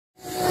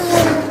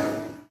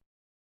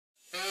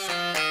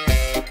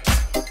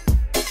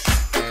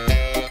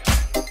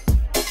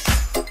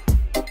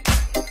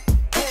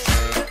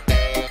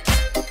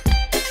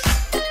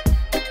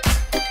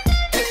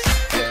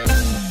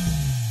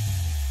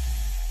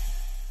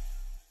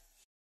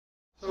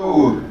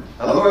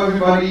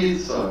everybody,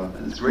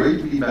 it's great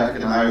to be back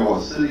in Iowa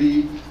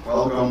City.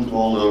 Welcome to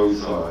all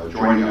those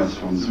joining us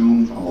from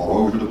Zoom, from all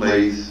over the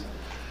place.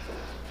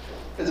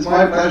 It's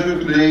my pleasure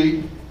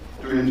today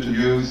to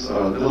introduce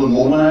Dylan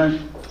Molenaar,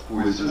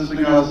 who is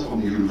visiting us from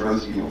the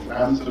University of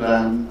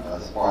Amsterdam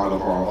as part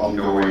of our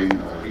ongoing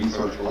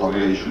research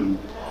collaboration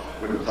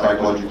with the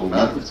psychological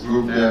methods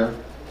group there.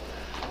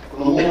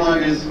 Dylan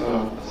Molenaar is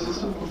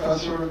assistant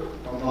professor,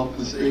 if I'm not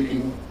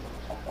mistaken.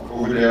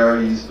 Over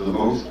there, he's the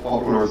most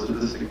popular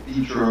statistic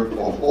teacher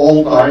of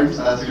all times,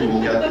 as you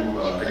will get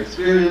to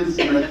experience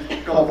in a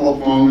couple of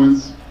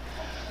moments.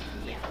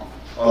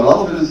 A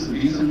lot of his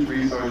recent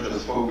research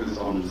has focused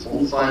on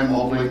response time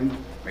modeling,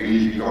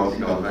 mainly because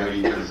he got a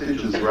very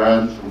prestigious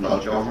grant from the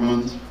Dutch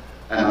government,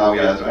 and now he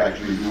has to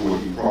actually do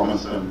what he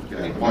promised and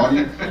get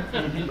money.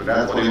 But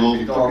that's what he will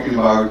be talking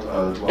about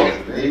to us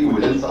today,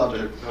 within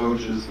subject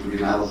approaches to the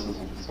analysis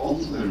of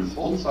responses and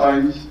response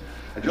times.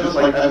 And just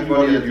like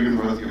everybody at the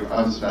University of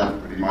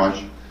Amsterdam, pretty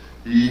much,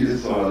 he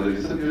is the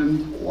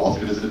recipient, or was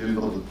the recipient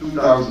of the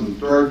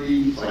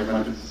 2030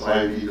 Psychometric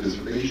Society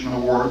Dissertation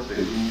Awards.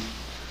 They do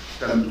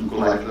tend to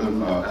collect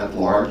them at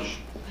large.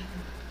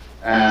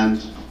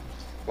 And,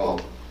 well,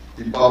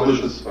 he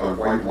publishes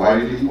quite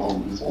widely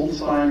on response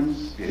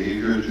times,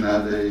 behavior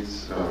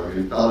genetics,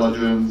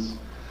 intelligence.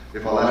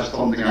 If I left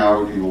something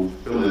out, he will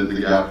fill in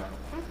the gap.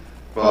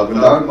 But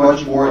without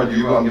much more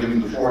ado, I'm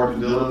giving the floor to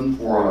Dylan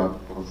for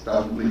what's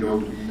definitely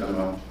going to be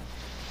a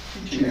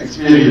teaching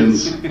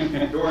experience.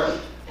 Yeah,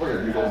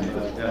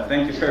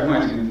 thank you very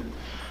much.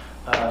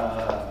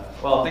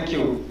 Well, thank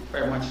you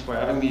very much for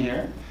having me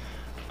here.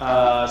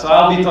 So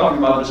I'll be talking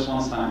about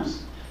response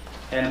times,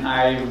 and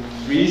I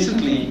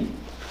recently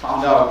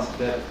found out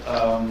that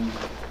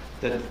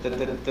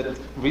that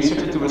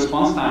research into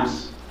response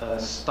times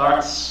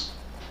starts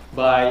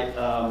by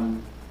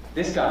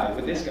this guy,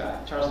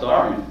 Charles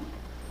Darwin.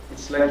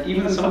 It's like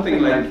even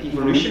something like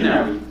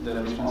evolutionary,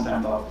 the response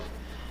time topic.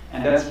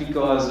 And that's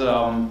because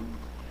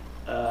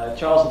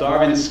Charles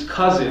Darwin's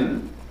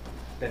cousin,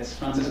 that's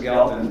Francis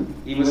Galton,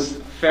 he was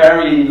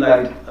very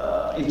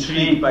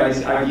intrigued by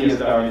these ideas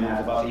Darwin had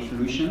about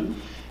evolution.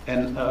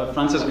 And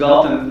Francis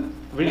Galton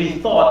really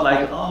thought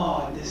like,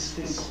 oh, this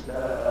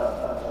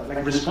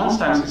response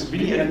times is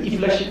really an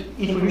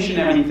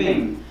evolutionary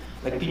thing.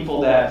 Like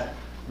people that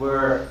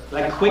were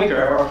like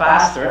quicker or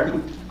faster,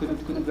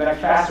 could like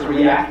faster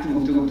react to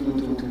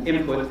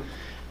input.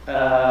 They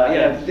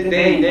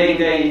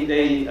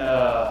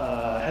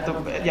had a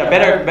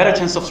better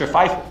chance of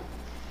survival.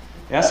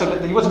 Yeah, so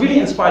he was really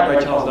inspired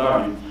by Charles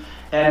Darwin,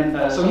 and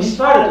so he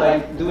started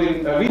like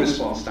doing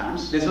response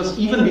times. This was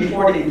even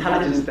before the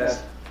intelligence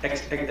test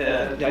was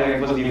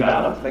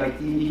developed. Like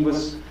he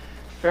was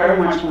very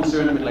much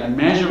concerned with like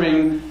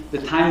measuring the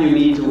time you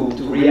need to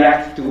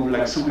react to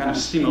like some kind of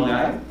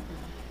stimuli.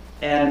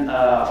 And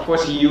of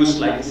course, he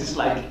used this is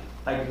like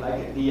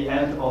at the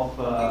end of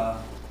the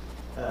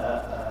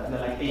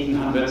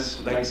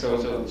 1800s, so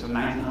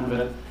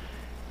 1900.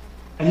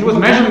 And he was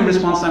measuring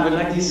response time with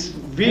like these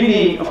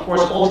really, of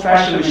course,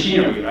 old-fashioned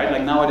machinery, right?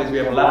 Like nowadays we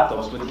have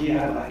laptops, but he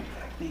had like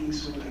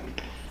things with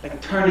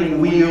like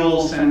turning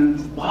wheels and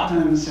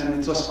buttons, and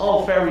it was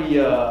all very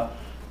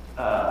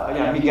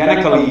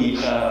mechanically.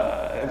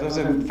 It was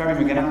a very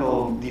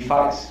mechanical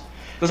device.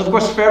 It was, of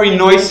course, very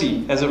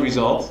noisy as a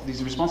result.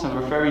 These response times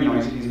were very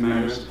noisy, these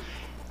measures.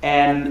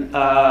 And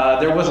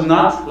there was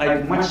not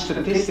like much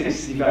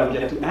statistics developed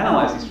yet to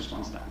analyze these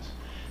response times.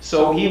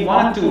 So he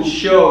wanted to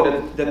show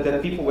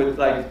that people with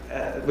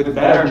with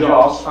better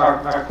jobs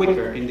are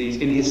quicker in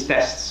his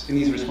tests, in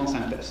these response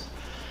time tests.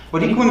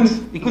 But he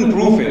couldn't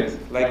prove it.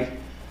 Like,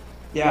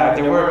 yeah,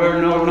 there were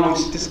no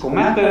statistical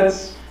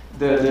methods.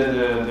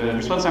 The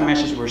response time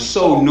measures were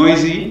so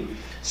noisy.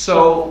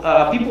 So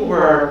people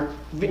were,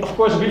 of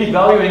course, really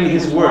valuing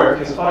his work,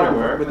 his other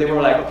work, but they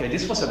were like, okay,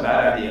 this was a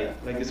bad idea.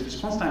 Like this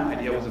response time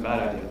idea was a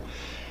bad idea,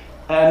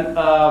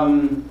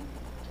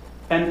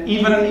 and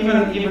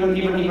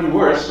even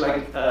worse,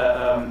 like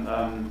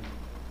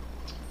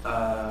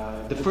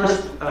the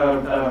first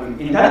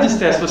intelligence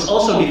test was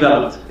also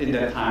developed in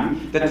that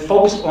time that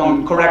focused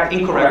on correct,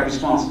 incorrect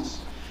responses.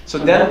 So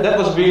that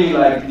was really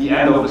like the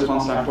end of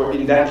response time for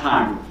in that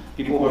time.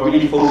 People were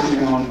really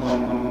focusing on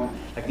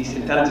like these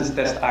intelligence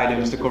test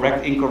items, the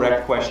correct,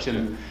 incorrect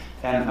question,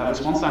 and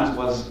response times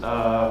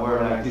were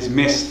like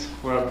dismissed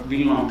for a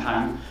really long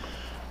time,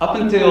 up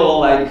until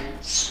like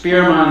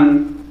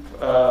Spearman,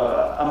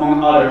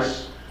 among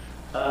others,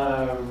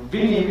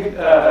 really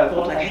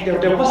thought like, hey,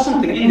 there was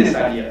something in this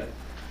idea,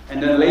 and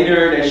then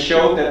later they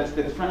showed that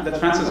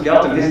Francis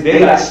Galton, his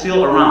data is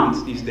still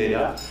around, these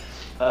data,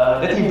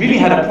 that he really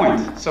had a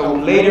point. So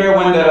later,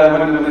 when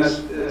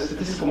the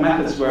statistical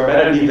methods were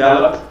better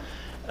developed.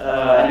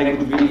 And they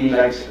could really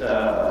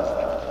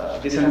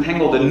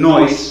disentangle the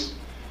noise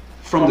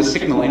from the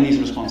signal in these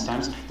response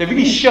times. They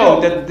really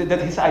showed that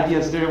his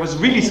ideas, there was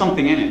really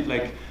something in it.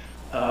 Like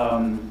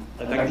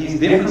these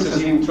differences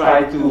he would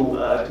try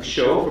to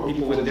show for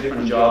people with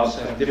different jobs,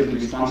 have different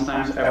response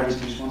times.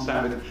 Average response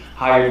time with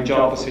higher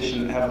job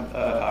position have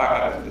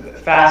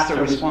faster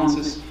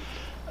responses.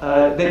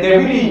 they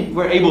really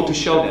were able to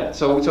show that.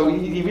 So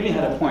he really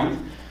had a point.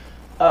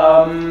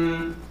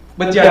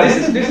 But yeah,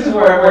 this is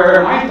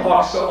where my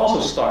talk also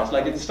starts.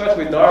 Like, it starts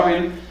with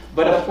Darwin,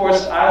 but of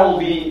course I will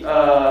be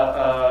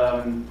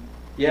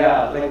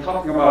like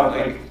talking about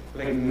like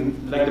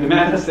the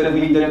methods that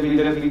we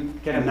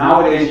can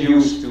nowadays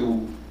use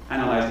to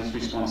analyze these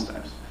response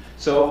types.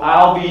 So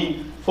I'll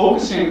be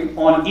focusing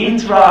on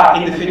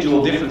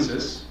intra-individual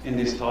differences in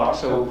this talk.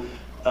 So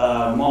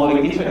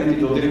modeling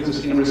intra-individual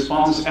differences in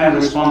responses and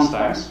response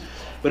times.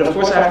 But of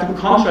course I have to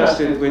contrast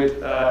it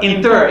with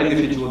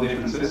inter-individual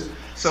differences.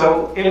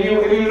 So if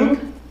you look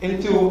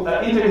into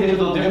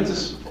inter-individual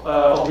differences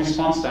of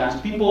response times,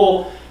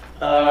 people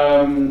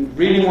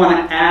really want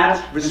to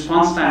add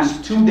response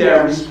times to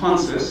their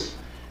responses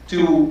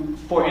to,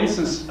 for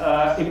instance,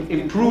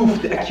 improve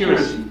the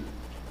accuracy,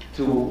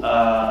 to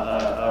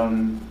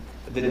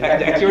the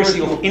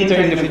accuracy of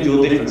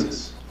inter-individual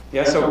differences.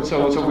 Yeah, so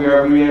we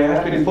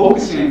have been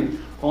focusing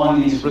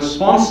on these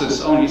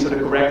responses only, so the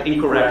correct,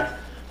 incorrect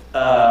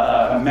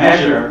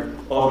measure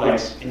of like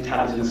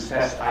intelligence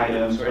test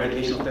items or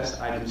educational test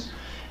items.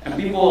 And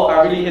people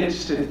are really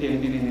interested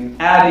in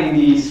adding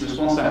these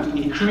response times to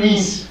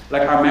increase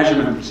like our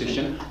measurement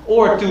precision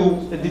or to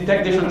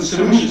detect different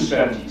solution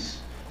strategies.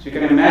 So you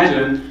can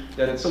imagine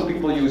that some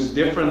people use a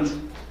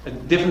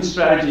different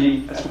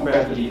strategy as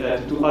compared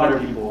to other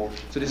people.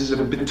 So this is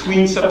a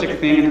between subject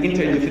thing, an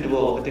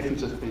inter-individual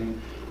differences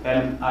thing.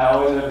 And I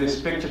always have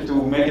this picture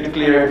to make it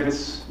clear if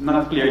it's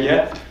not clear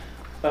yet.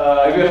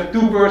 If you have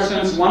two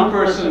persons, one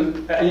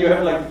person, and you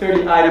have like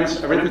 30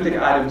 items, arithmetic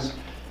items,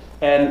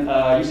 and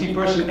you see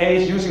person A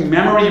is using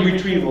memory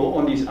retrieval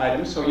on these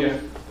items. So you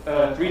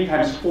have 3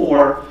 times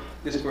 4.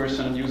 This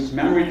person uses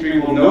memory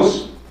retrieval,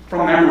 knows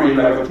from memory,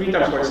 like 3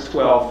 times 4 is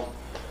 12.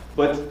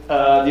 But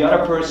the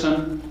other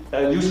person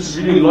uses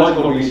really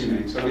logical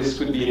reasoning. So this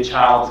could be a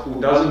child who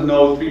doesn't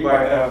know 3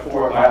 by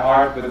 4 by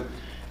heart, but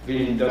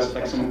really does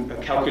like some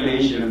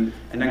calculation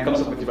and then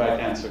comes up with the right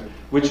answer,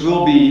 which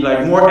will be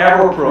like more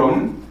error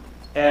prone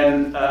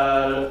and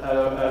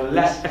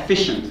less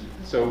efficient.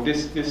 So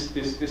this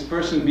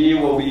person B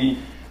will be,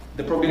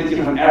 the probability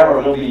of an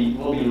error will be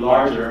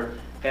larger,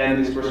 and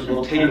this person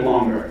will take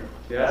longer.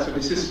 Yeah. So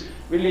this is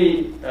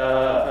really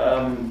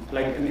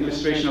like an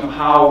illustration of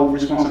how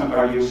response times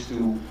are used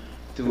to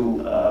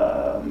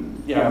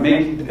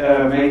make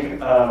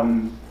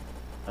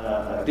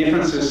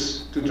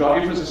differences, to draw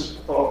inferences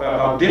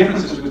about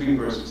differences between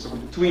persons, so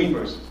between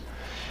persons.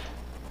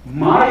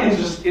 My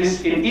interest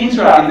is in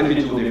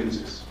intra-individual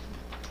differences.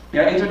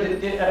 Yeah,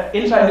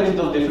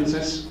 intra-individual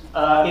differences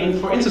in,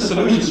 for instance,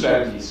 solution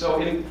strategies. So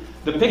in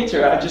the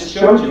picture I just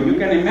showed you, you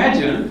can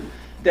imagine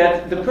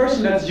that the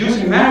person that's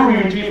using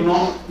memory retrieval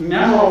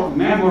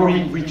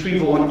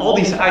on all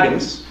these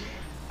items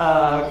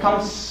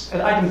comes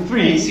at item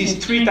 3, sees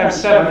 3 times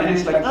 7, and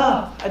it's like,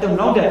 I don't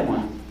know that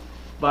one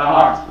by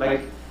heart.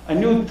 Like, I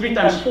knew 3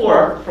 times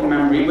 4 from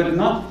memory, but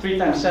not 3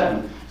 times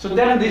 7. So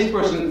then this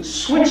person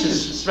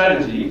switches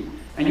strategy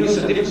and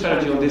uses a different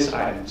strategy on this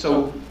item.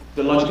 So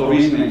the logical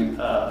reasoning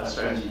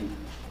strategy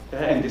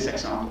in this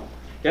example.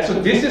 Yeah, so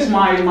this is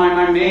my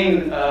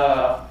main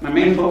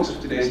focus of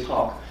today's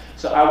talk.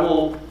 So I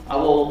will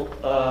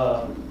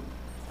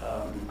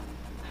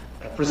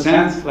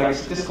present like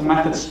statistical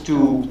methods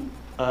to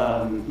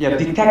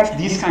detect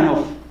these kind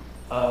of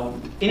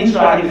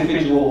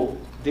intra-individual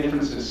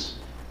differences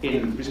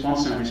in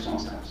response and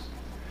response times.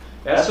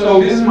 Yeah,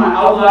 so this is my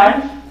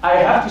outline. I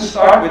have to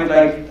start with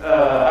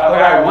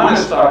I want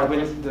to start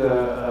with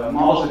the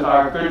models that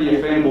are currently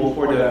available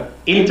for the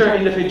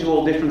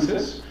inter-individual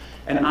differences,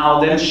 and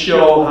I'll then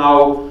show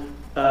how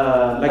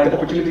the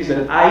opportunities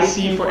that I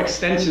see for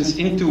extensions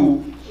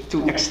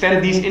to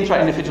extend these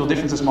intra-individual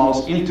differences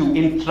models into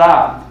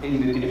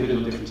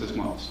intra-individual differences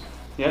models.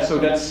 Yeah, so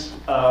that's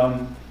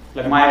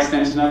like my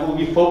extension. I will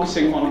be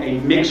focusing on a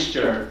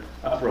mixture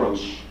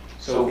approach.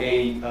 So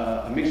a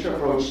mixture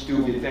approach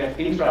to detect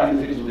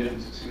intra-individual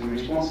differences in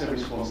response and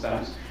response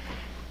times.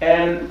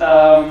 And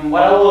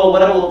what I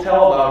will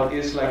tell about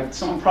is like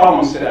some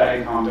problems that I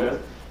encountered,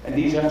 and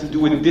these have to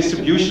do with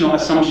distributional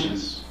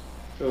assumptions.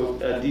 So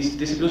these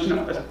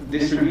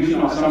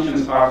distributional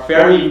assumptions are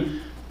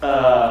very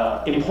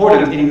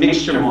important in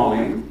mixture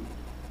modeling.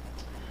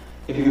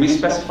 If you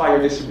misspecify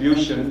your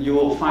distribution, you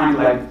will find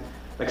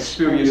like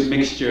spurious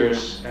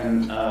mixtures,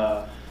 and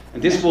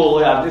this will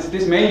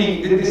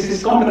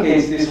this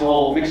complicates this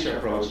whole mixture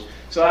approach.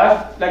 So I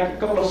have like a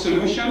couple of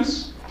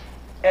solutions,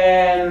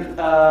 and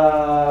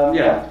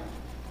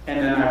and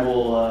then I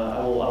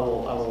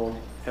will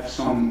have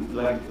some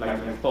like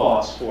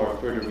thoughts for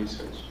further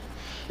research.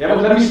 Yeah,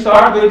 but let me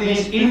start with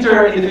these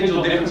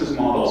inter-individual differences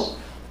models.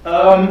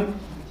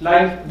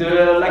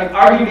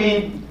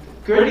 Arguably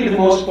currently the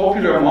most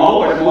popular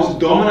model or the most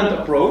dominant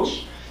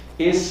approach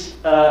is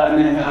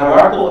an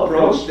hierarchical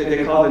approach.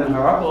 They call it a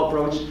hierarchical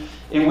approach,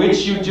 in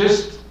which you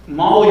just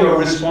model your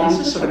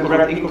responses, so the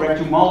correct, incorrect,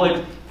 you model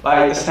it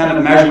by a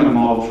standard measurement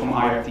model from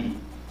IRT.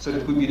 So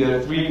it could be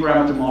the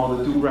 3-parameter model,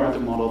 the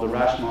 2-parameter model, the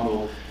RASH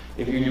model.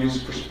 If you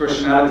use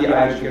personality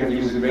items, you can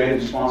use the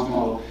graded response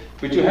model.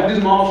 But you have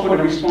this model for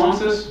the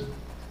responses,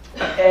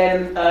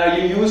 and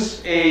you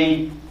use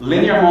a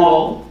linear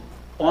model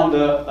on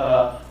the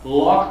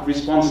log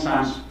response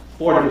times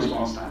for the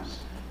response times.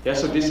 Yeah,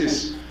 so this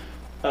is,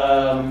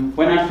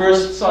 when I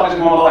first saw this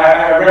model,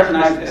 I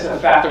recognized it as a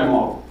factor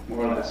model,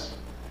 more or less.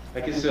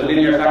 Like it's a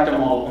linear factor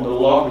model on the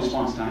log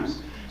response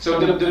times. So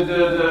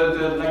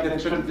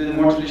the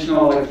more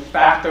traditional like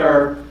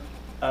factor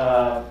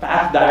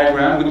path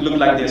diagram would look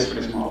like this for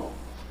this model.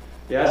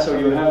 Yeah, so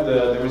you have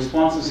the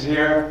responses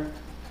here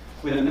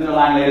with an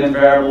underlying latent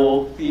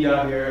variable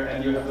theta here,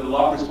 and you have the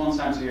log response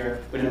times here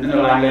with an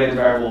underlying latent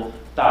variable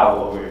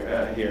tau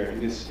over here in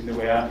the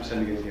way I'm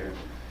presenting it here.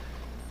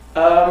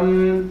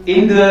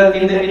 In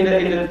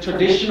the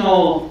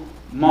traditional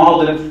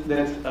model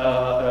that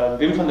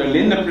Wim van der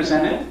Linden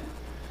presented,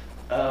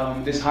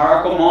 this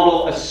hierarchical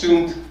model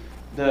assumed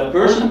the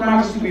Pearson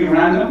parameters to be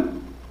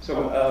random,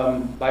 so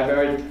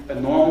bivariate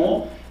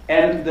normal,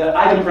 and the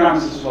item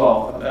parameters as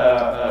well,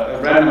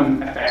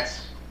 random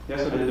effects. Yeah,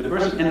 so the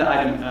Pearson and the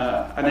item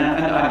and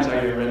the items are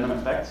here random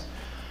effects.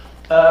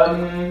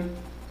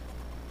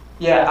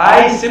 Yeah,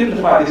 I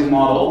simplified this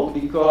model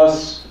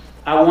because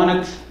I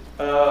wanted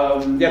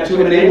to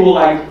enable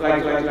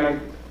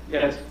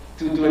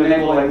to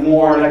enable like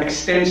more like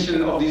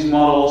extension of these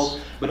models,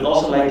 but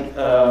also like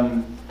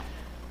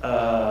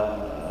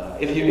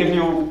if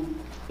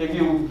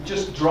you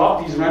just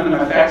drop these random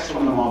effects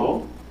from the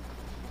model,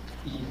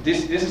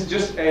 this is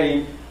just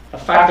a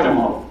factor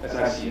model as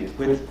I see it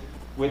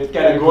with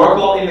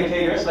categorical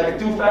indicators, like a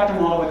two-factor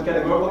model with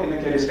categorical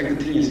indicators and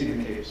continuous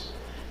indicators.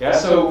 Yeah,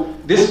 so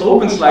this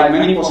opens like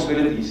many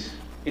possibilities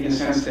in the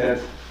sense that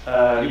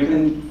you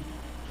can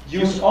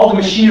use all the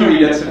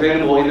machinery that's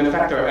available in the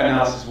factor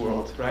analysis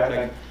world,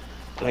 right?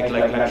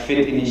 Like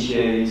fit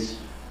initiates,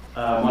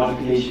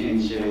 modification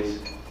initiates,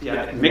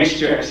 yeah,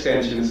 mixture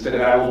extensions that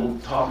I will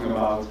talking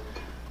about.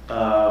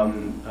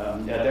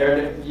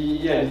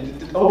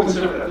 It opens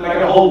like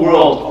a whole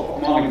world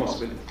of modeling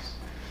possibilities.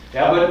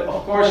 Yeah, but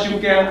of course you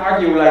can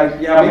argue like,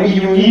 yeah, maybe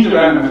you need the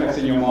random effects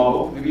in your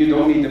model, maybe you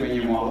don't need them in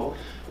your model.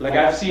 Like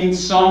I've seen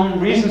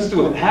some reasons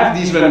to have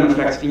these random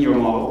effects in your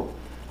model,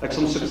 like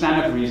some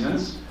substantive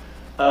reasons.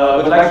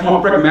 But like from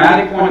a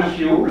pragmatic point of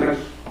view, like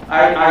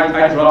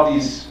I drop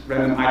these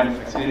random item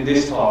effects in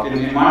this talk.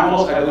 In my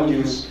models, I don't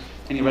use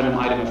any random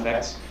item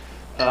effects.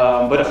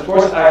 But of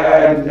course,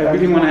 I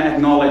really want to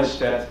acknowledge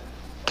that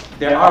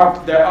there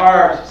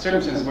are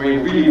circumstances where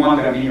you really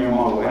want them in your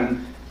model,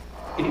 and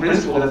in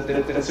principle,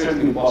 that's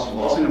certainly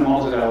possible, also in the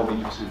models that I will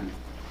be presenting.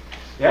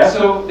 Yeah,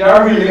 so there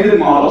are related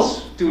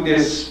models to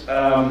this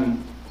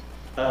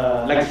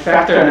like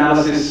factor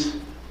analysis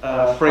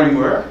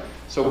framework.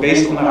 So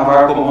based on the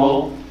hierarchical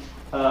model,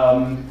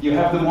 you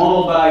have the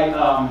model by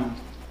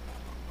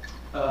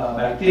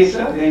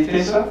Thissen.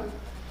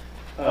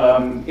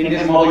 In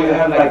this model, you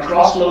have like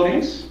cross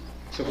loadings.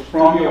 So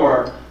from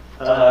your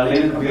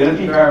latent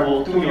probability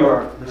variable to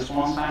your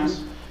response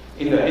times.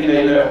 In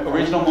the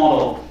original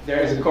model,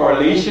 there is a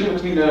correlation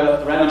between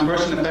the random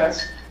Pearson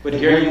effects, but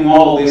here you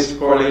model this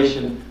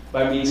correlation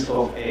by means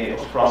of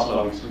cross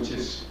loadings, which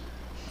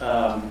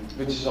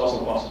is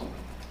also possible.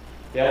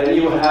 Yeah, then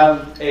you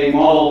have a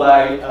model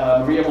by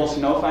Maria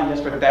Bolsinova and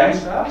Jesper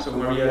Dijnstra. So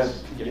Maria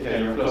is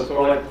your close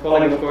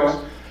colleague, of course.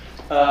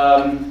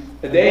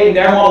 In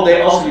their model,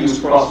 they also use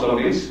cross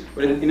loadings,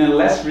 but in a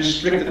less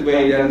restricted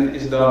way than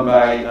is done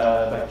by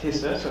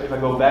Thissen. So if I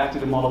go back to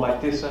the model by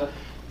Thissen,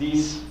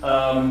 these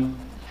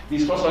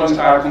cross loadings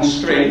are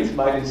constrained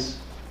by this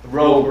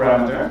row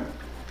parameter,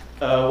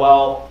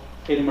 while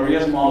in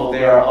Maria's model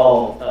they are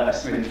all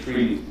estimated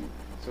freely.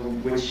 So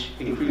which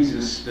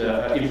increases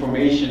the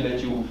information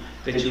that you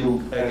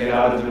get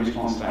out of the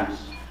response times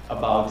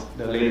about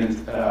the latent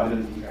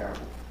validity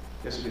variable.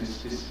 Yes,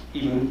 this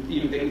even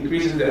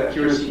increases the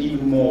accuracy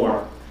even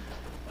more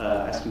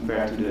as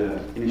compared to the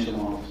initial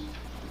models.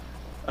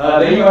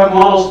 Then you have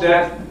models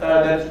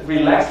that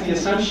relax the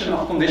assumption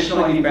of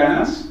conditional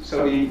independence.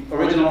 So the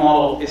original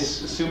model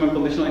is assuming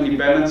conditional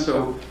independence.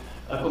 So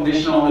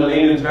conditional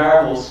latent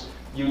variables,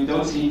 you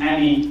don't see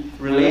any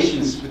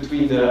relations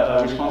between the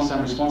response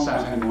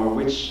times anymore,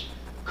 which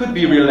could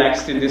be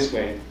relaxed in this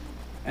way.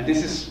 And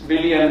this is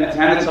really an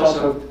advantage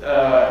also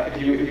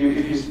if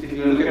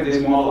you look at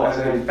this model as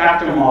a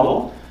factor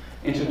model.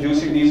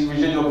 Introducing these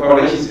residual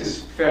correlations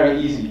is very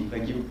easy.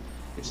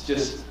 It's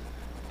just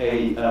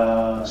a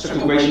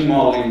circulation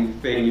modeling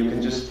thing. You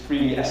can just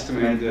freely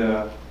estimate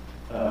the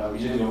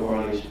residual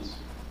correlations.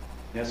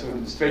 Yeah, so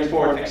it's a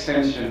straightforward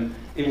extension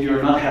if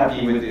you're not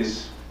happy with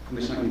this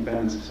conditional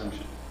independence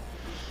assumption.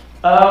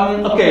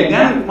 Okay,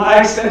 then my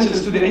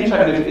extensions to the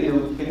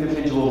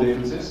intra-individual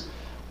differences.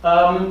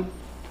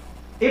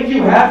 If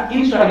you have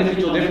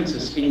intra-individual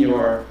differences in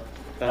your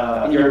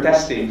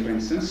testing, for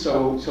instance,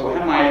 so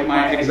have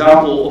my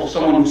example of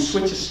someone who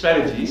switches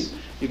strategies,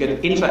 you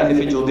get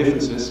intra-individual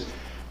differences,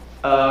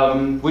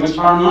 which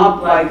are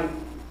not like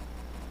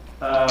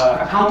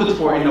accounted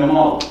for in the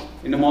model.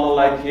 In the model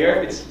like here,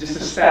 it's just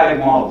a static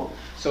model.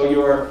 So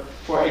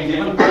for a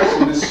given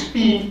person, the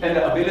speed and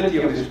the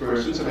ability of this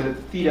person, so the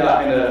theta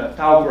and the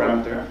tau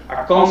parameter,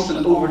 are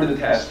constant over the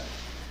test.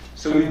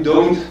 So you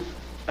don't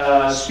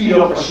speed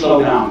up or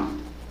slow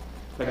down.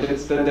 Like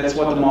that's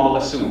what the model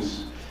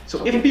assumes.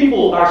 So if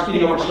people are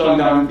speeding up or slowing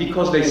down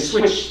because they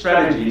switch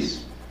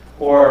strategies,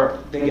 or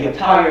they get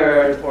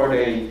tired, or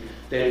they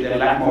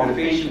lack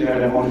motivation,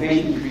 their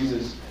motivation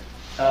increases,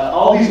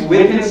 all these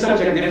within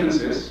subject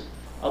differences,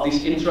 all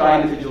these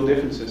intra-individual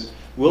differences,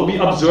 will be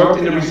absorbed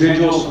in the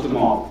residuals of the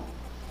model,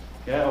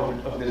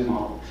 of this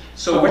model.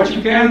 So what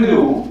you can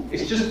do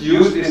is just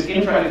use this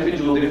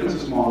intra-individual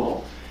differences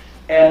model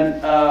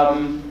and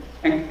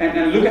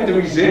look at the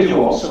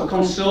residuals, so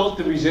consult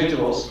the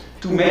residuals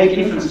to make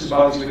inferences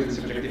about these within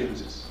subject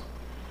differences.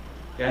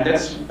 And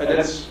that's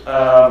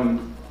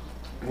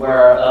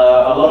where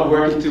a lot of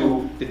work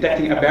into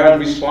detecting aberrant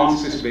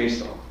responses is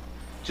based on.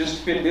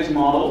 Just fit this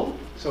model,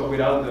 so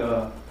without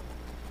the,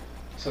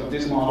 so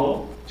this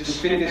model,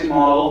 just fit this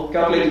model,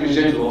 calculate the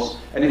residuals,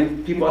 and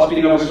if people are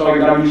speeding up and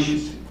slowing down,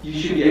 you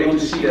should be able to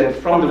see that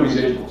from the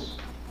residuals.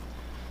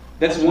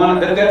 That's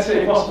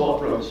a possible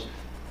approach.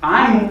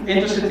 I'm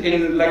interested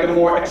in like a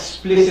more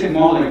explicit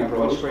modeling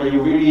approach, where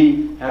you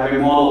really have a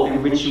model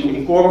in which you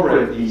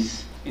incorporate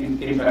these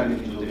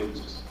intra-individual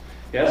differences.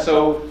 Yeah,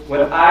 so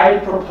what I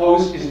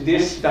propose is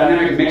this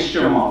dynamic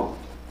mixture model,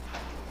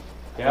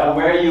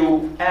 where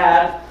you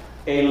add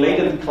a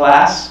latent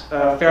class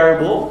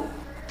variable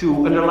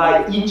to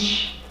underlie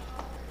each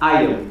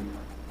item.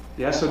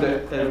 So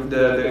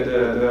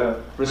the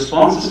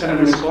responses and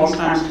the response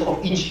times of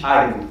each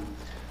item.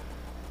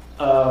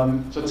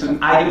 So it's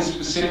an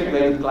item-specific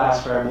latent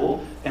class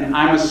variable, and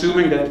I'm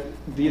assuming that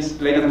this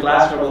latent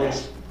class variable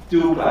has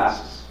two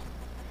classes.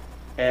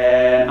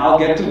 And I'll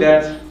get to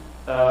that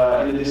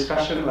in the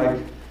discussion, like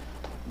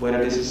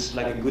whether this is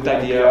like a good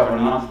idea or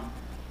not.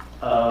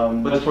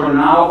 But for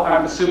now,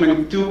 I'm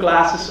assuming two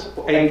classes,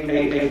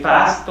 a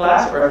fast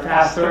class or a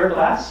faster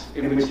class,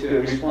 in which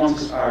the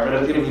responses are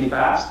relatively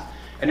fast,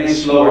 and a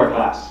slower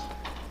class,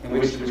 in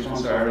which the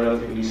responses are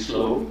relatively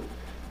slow.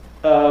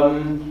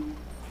 So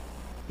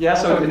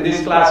in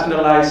this class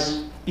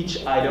underlies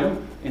each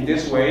item in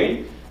this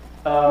way.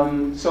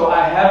 So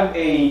I have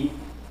a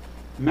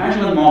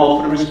measurement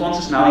model for the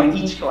responses now in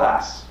each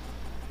class.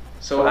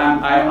 So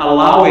I'm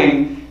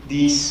allowing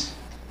these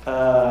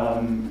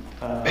item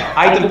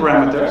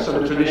parameters, so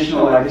the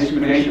traditional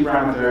discrimination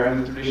parameter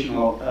and the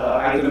traditional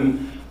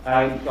item,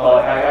 I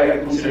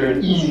consider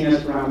an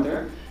easiness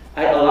parameter.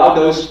 I allow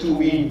those to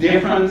be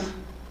different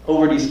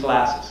over these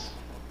classes.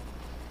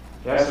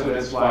 So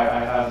that's why I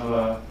have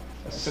a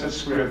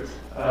subscript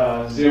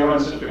 0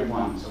 and subscript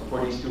 1. So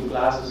for these two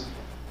classes,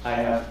 I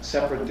have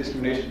separate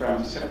discrimination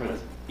parameters,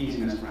 separate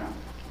easiness parameter.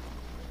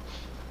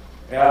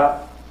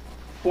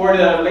 For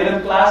the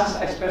latent classes,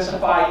 I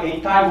specify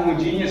a time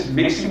homogeneous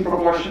mixing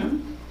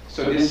proportion.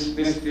 So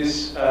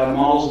this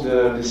models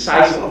the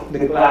size of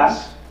the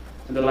class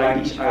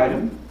underlying each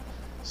item.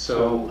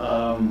 So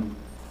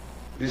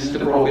this is the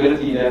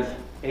probability that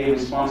a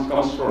response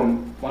comes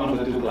from one of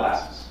the two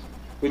classes,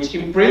 which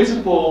in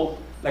principle,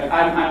 like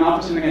I'm not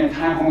assuming a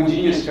time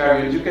homogeneous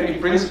variant. You can in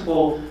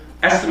principle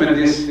estimate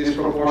this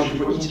proportion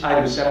for each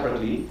item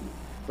separately,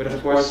 but of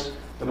course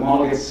the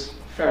model gets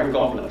very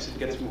complex. It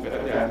gets more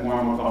and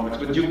more complex.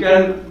 But you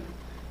can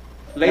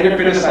later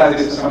criticize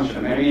this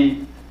assumption.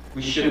 Maybe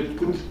we should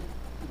put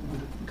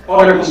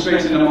other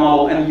constraints in the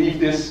model and leave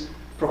this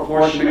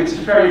proportion. It's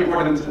a very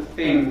important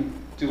thing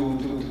to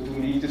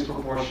leave this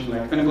proportion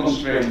like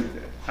unconstrained.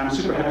 I'm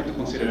super happy to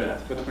consider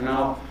that. But for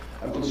now,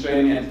 I'm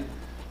constraining it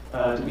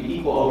to be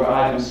equal over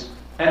items.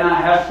 And I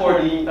have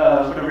for the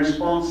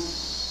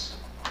response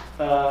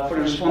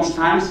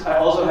times, I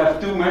also have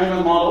two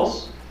measurement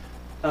models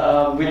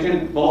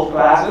within both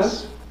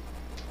classes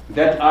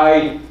that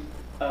I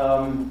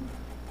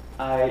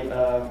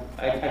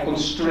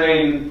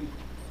constrain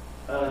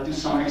to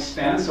some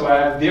extent. So I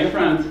have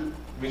different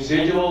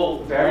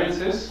residual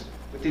variances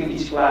within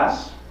each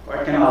class, or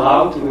I can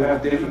allow to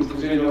have different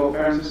residual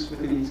variances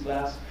within each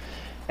class.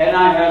 And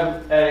I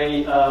have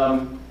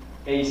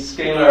a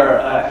scalar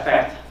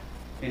effect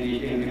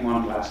in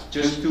one class,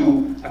 just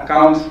to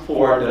account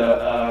for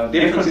the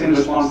difference in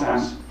response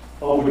times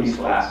over these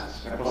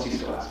classes, across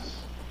these classes.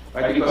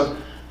 Right? Because,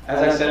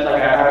 as I said,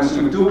 like I have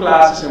assuming two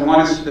classes, and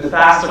one is the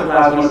faster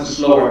class, one is the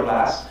slower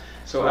class.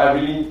 So I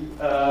really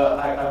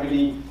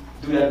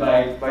do that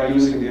by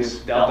using this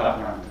delta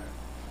parameter.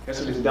 Okay,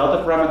 so this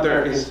delta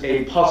parameter is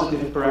a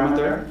positive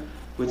parameter,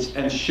 which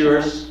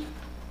ensures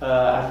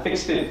I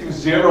fixed it to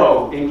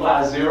 0 in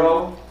class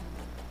 0.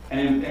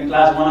 And in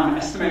class 1, I'm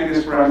estimating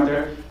this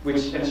parameter,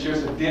 which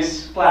ensures that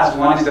this class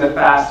 1 is the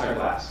faster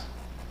class.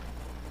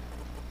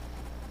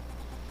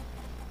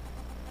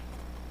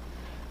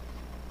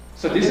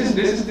 So this is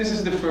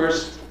the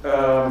first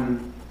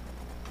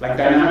like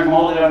dynamic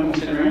model that I'm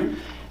considering,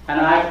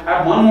 and I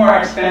have one more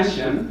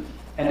extension,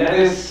 and that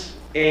is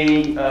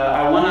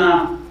I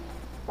wanna,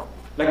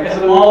 like as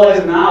the model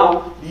is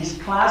now, these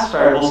class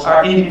variables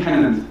are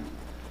independent.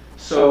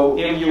 So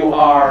if you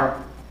are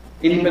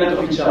independent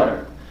of each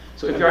other.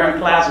 So if you're in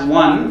class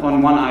 1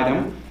 on one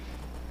item,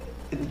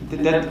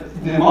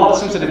 the model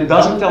assumes that it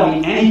doesn't tell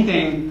me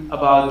anything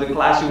about the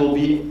class you will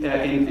be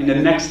in the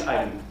next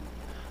item,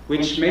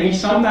 which maybe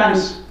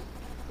sometimes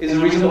is a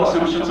reasonable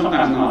assumption,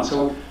 sometimes not.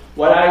 So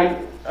what I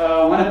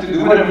wanted to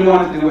do, what I really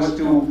wanted to do was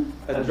to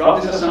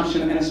drop this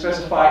assumption and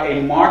specify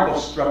a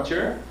Markov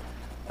structure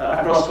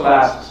across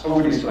classes,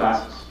 over these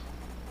classes.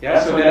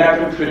 Yeah, so that I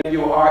can predict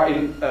you are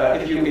in,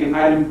 if you're in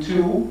item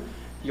 2,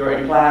 you're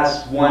in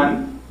class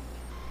 1,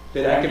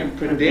 that I can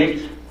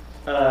predict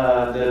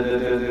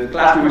the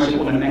class membership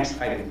on the next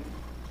item.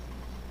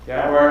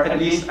 Yeah, or at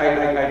least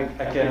I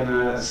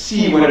can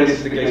see whether this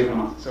is the case or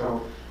not.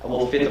 So I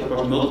will fit, of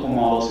course, multiple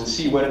models and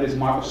see whether this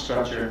Markov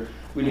structure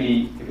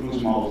really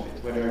improves model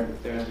fit, whether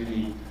there's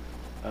really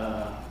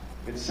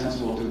it's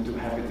sensible to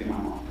have it in my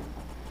model.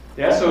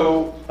 Yeah,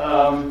 so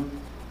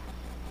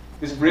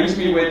this brings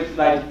me with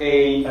like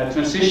a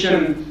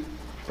transition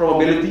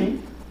probability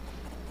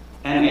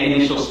and an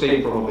initial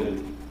state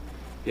probability.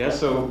 Yeah,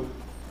 so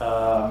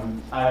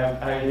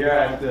here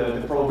I have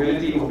the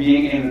probability of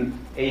being in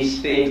a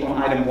state on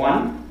item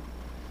 1,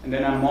 and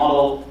then I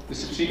model the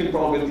subsequent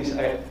probabilities.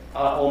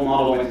 I'll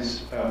model with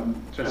this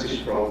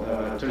transition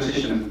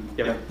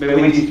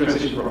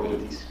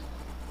probabilities.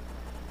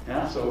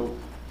 Yeah, so,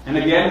 and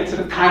again, it's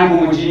a time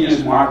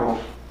homogeneous Markov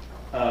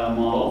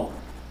model,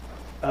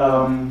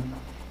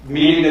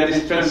 meaning that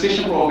this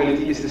transition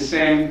probability is the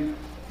same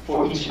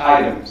for each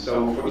item.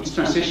 So for each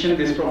transition,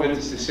 this probability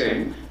is the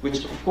same,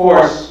 which of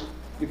course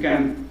you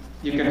can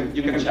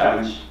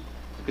challenge,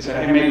 because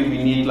maybe we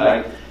need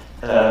like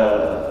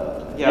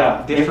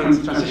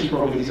different transition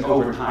probabilities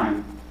over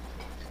time,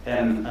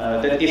 and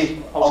that is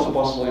also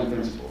possible in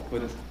principle.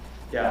 But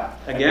yeah,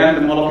 again,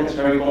 the model gets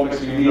very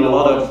complex. You need a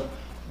lot of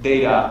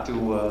data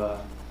to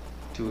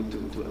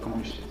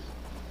accomplish this.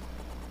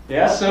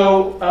 Yeah.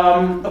 So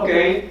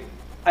okay.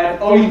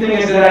 The only thing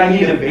is that I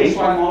need a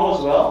baseline model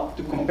as well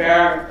to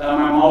compare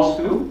my models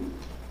to.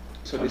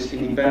 So this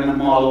independent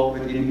model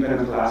with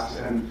independent classes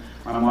and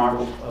my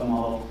Markov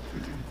model.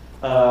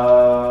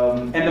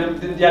 And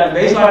the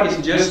baseline is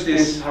just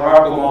this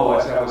hierarchical model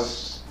as I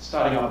was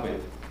starting up with.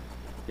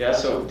 Yeah,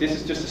 so this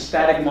is just a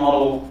static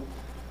model,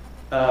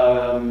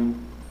 I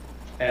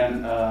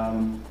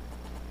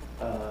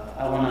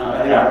want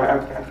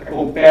to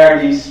compare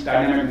these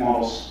dynamic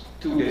models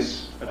to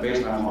this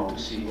baseline model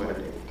to see whether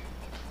they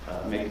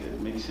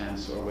make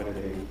sense or whether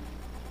they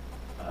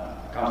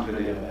account for the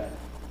data bad.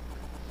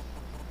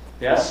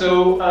 Yeah,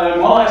 so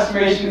model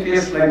estimation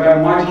is like by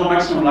marginal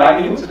maximum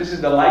likelihood. So this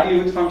is the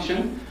likelihood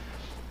function.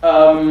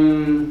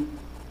 The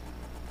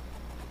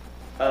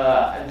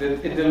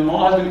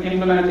model has been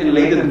implemented in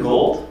latent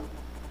gold,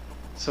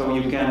 so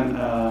you can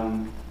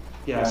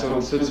so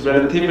it's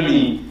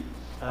relatively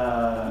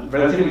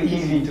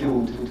easy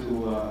to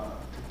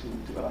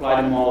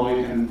apply the model.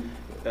 You can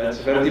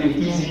it's relatively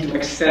easy to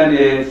extend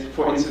it,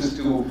 for instance,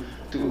 to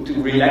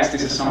relax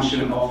this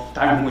assumption of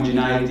time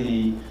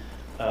homogeneity,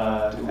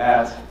 to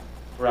add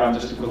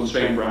parameters to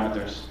constraint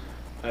parameters.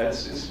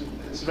 It's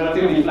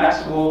relatively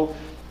flexible.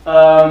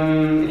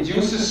 It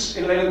uses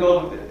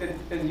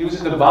it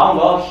uses the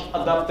Baumgauch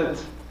adapted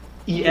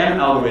EM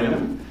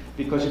algorithm,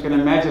 because you can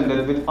imagine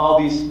that with all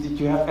these,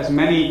 you have as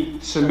many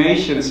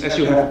summations as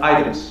you have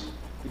items,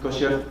 because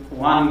you have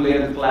one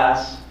latent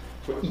class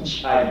for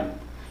each item.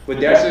 But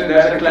there's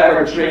a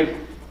clever trick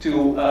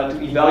to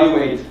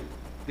evaluate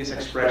this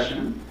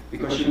expression,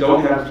 because you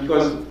don't have,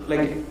 because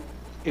like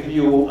if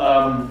you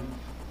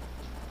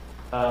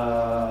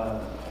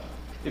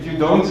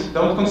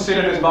don't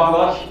consider this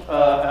Baumgauch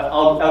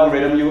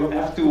algorithm, you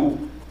have to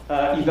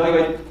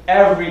evaluate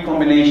every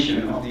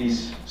combination of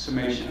these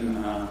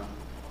summation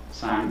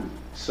sign.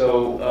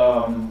 So,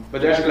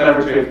 but there's a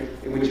clever trick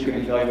in which you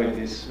can evaluate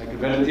this like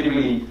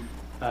relatively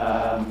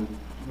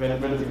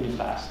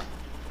fast.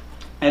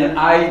 And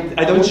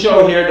I don't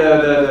show here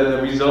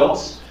the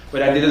results,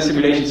 but I did a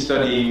simulation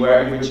study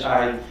in which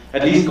I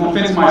at least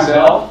convinced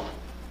myself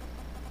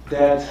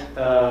that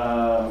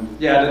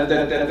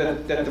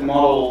that the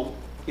model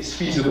is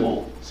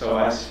feasible. So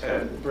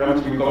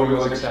parameter recovery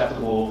was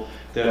acceptable.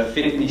 The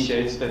fit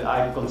initiates that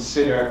I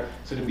consider,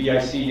 so the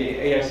BIC, the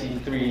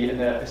AIC3, and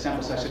the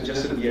sample size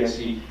suggested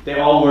BIC,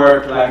 they all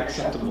work like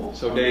acceptable.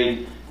 So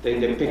they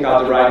pick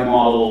out the right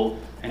model,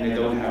 and they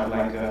don't have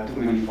like too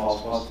many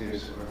false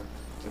positives or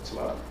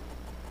whatsoever.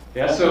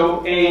 Yeah,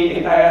 so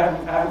I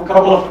have a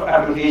couple of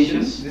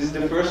applications. This is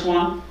the first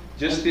one,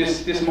 just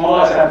this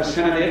model as I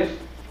presented it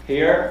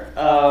here,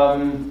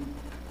 to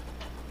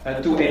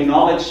a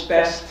knowledge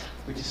test,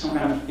 which is some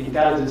kind of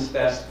intelligence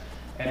test,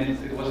 and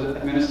it was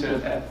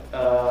administered at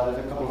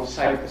a couple of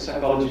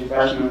psychology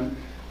freshmen.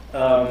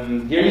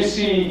 Here you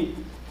see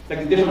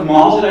like the different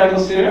models that I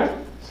consider.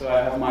 So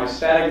I have my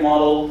static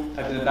model,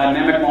 I have the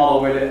dynamic model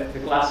where the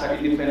classes are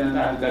independent,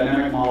 I have the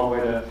dynamic model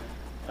where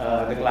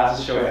the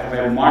classes show I have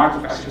a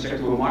Markov, I subject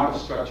to a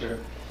Markov structure.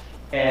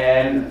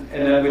 And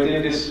then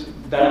within this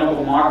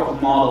dynamical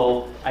Markov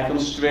model, I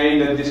constrain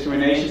the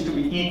discriminations to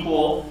be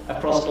equal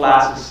across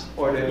classes,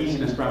 or the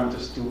easiness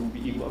parameters to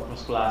be equal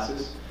across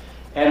classes.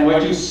 And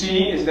what you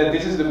see is that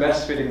this is the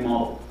best fitting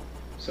model.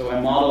 So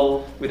a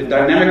model with a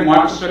dynamic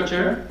marker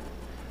structure,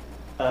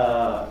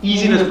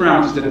 easiness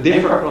parameters that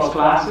differ across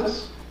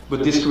classes,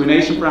 but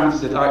discrimination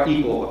parameters that are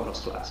equal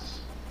across classes.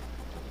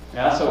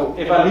 Yeah, so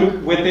if I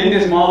look within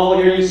this model,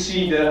 here you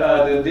see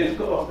the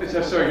difficult,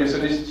 sorry, so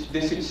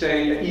this should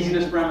say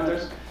easiness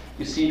parameters.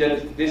 You see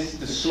that this,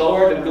 the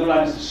slower, the blue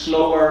line is the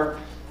slower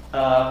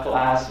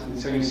class, and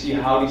so you see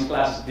how these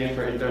classes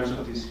differ in terms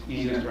of this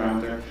easiness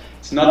parameter.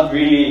 It's not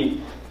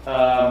really,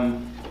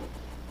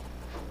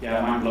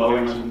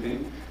 mind-blowing or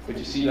something, but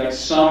you see like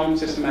some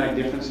systematic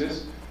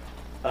differences.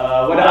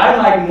 What I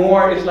like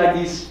more is like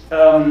these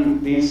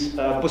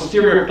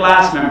posterior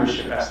class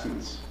membership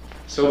estimates.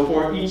 So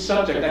for each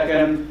subject, I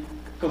can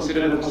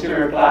consider the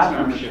posterior class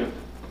membership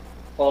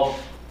of,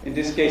 in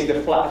this case,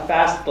 the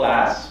fast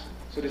class.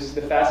 So this is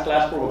the fast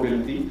class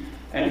probability.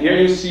 And here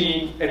you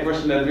see a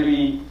person that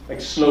really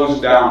like slows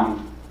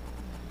down.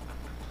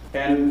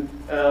 And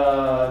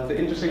the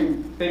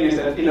interesting thing is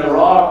that in a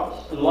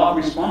raw log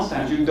response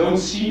times, you don't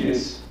see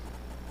this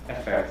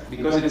effect,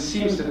 because it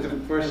seems that the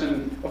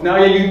person,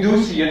 now you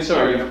do see it,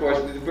 sorry, of course,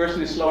 the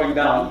person is slowing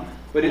down,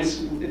 but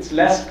it's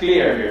less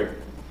clear here.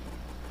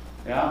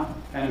 Yeah,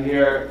 and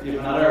here you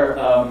have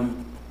another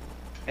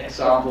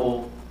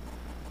example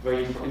where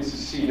you, for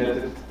instance, see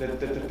that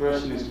the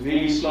person is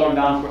really slowing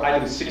down for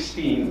item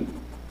 16.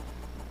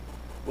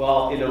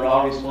 Well, in the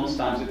raw response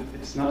times,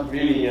 it's not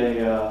really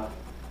a,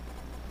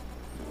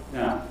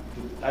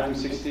 item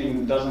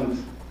 16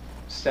 doesn't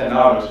stand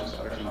out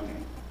or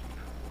something.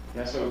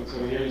 Yeah, so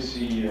here you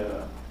see,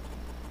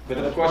 but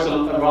of course,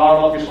 a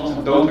raw log response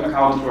times don't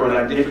account for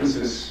like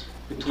differences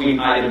between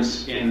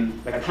items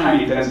in like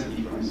primary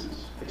density, for instance.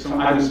 Like some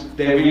items,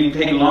 they really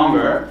take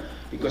longer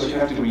because you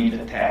have to read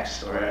the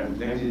text, or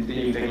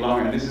they take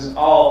longer. And this is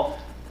all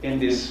in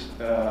this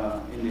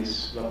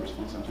log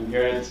response times. And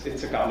here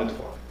it's accounted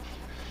for.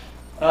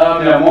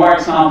 There are more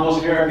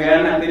examples here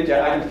again. I think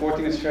item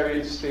 14 is very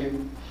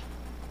interesting.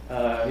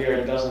 Here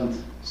it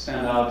doesn't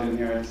stand out, and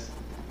here it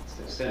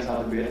stands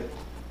out a bit.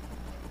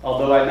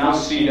 Although I now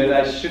see that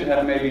I should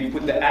have maybe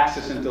put the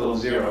axis until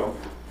 0.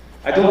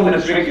 I don't want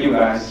to trick you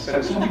guys.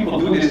 So some people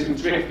do this to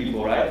trick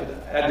people, right?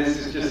 But this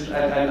is just,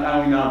 I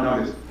only now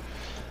noticed.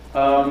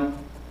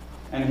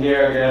 And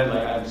here again,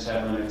 like item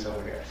 7, it's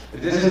over here.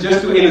 But this is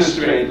just to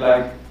illustrate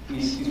like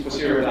these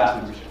posterior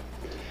class membership.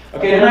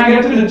 Okay, then I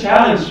get to the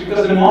challenge,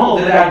 because the model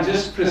that I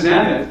just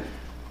presented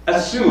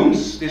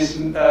assumes this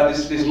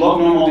log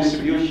normal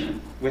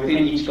distribution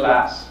within each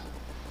class.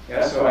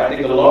 Yeah, so I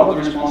take the log of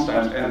the response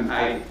times, and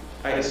I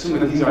assume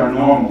that these are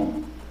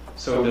normal.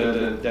 So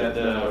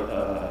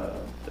the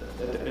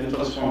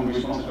intervals from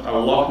responses are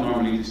log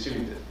normally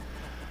distributed.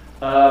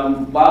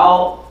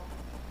 While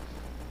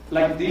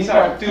like these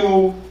are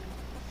two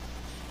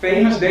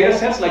famous data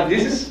sets, like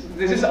this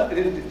is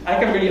I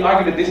can really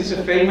argue that this is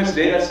a famous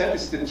data set.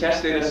 It's the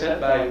chess data set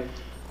by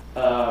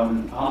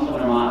Hans van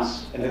der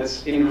Maas, and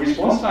that's in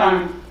response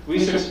time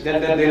research.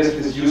 That data set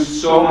is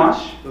used so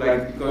much,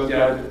 like because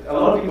a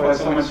lot of people had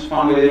so much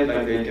fun with it,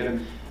 like they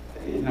can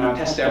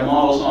test their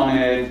models on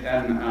it,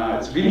 and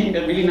it's really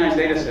a really nice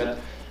data set.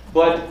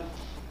 But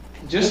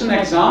just an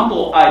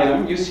example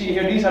item, you see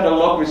here, these are the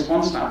log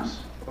response times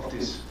of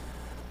this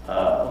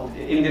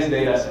in this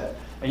data set.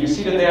 And you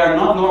see that they are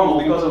not normal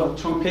because of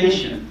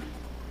truncation.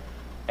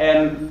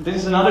 And this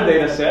is another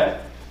data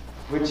set,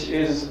 which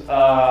is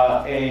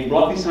a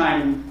block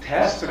design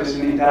test, so this is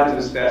an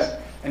intelligence test.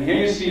 And here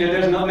you see that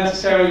there's not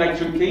necessarily like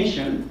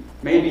truncation,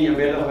 maybe a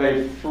bit of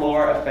a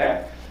floor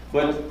effect,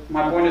 but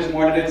my point is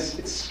more that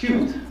it's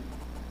skewed.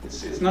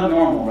 It's not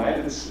normal, right?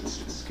 It's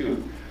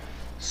skewed.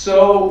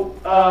 So,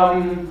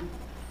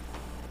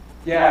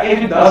 if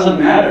it doesn't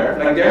matter,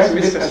 like there's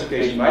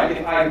misclassification, right?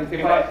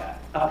 If I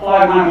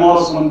apply my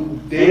models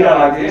on data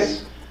like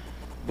this,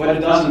 but it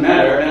doesn't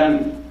matter,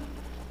 then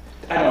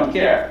I don't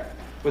care.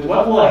 But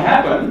what will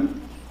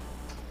happen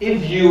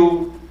if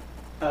you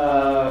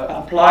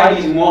apply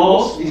these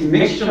models, these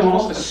mixture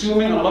models,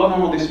 assuming a log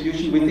normal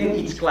distribution within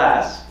each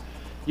class,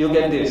 you'll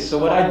get this. So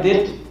what I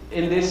did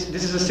in this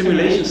is a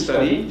simulation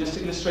study, just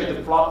to illustrate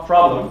the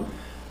problem.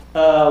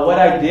 What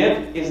I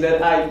did is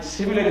that I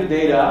simulated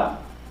data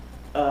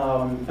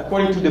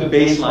according to the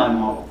baseline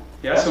model.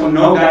 Yeah, so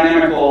no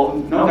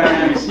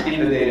dynamics in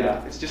the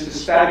data. It's just a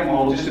static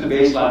model, just a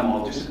baseline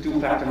model, just a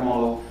two-factor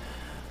model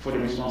for the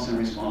response and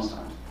response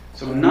times.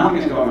 So nothing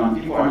is going on.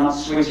 People are not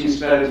switching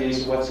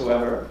strategies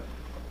whatsoever.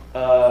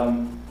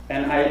 And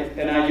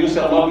I use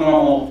that log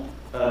normal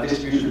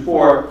distribution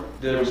for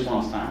the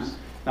response times.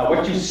 Now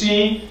what you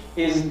see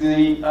is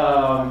these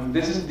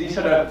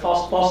are the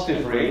false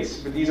positive rates,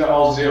 but these are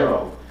all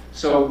 0.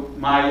 So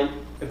my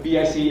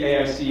BIC,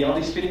 AIC, all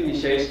these fitting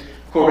clichés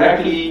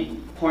correctly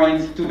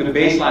point to the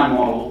baseline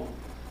model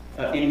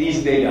in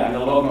these data, in the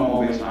log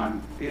normal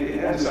baseline.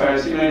 Sorry,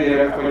 simulated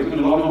data according to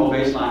the log normal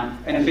baseline,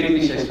 and fitting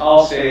clichés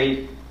all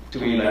say to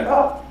me like,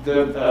 oh,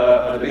 the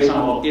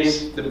baseline model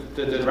is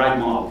the right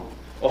model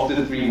of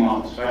the three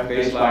models, right?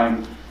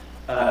 Baseline,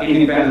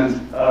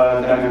 independent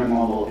dynamic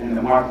model, and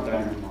the Markov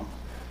dynamic model.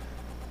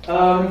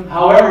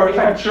 However, if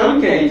I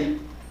truncate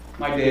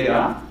my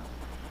data,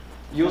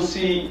 you'll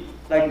see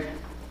like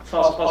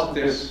false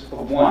positives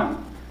of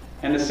 1.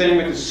 And the same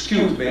with the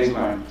skewed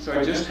baseline. So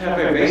I just have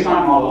a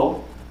baseline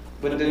model,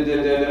 but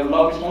the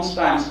log response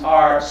times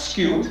are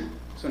skewed,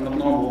 so not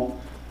normal.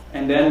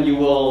 And then you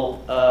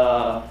will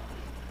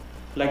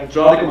like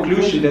draw the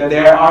conclusion that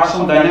there are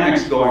some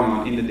dynamics going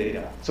on in the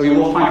data. So you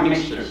will find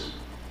mixtures,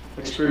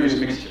 like spurious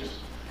mixtures.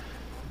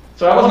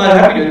 So I was not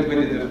happy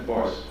with it, of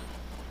course.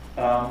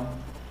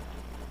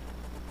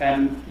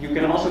 And you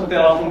can also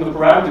tell from the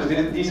parameters,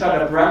 these are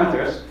the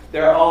parameters,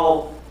 they're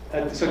all,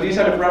 so these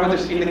are the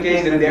parameters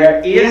indicate that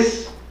there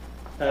is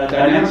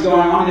dynamics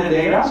going on in the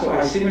data. So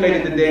I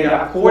simulated the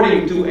data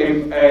according to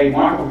a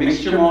Markov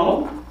mixture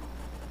model.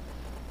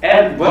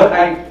 But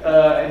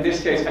in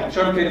this case, I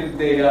truncated the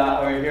data,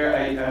 or here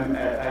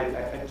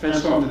I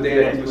transformed the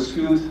data into a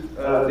skewed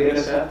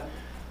data set.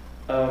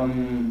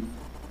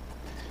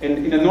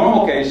 In the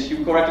normal case,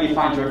 you correctly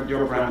find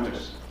your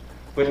parameters.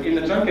 But in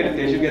the truncated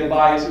case, you get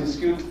bias. In the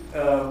skewed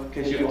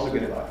case, you also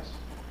get bias.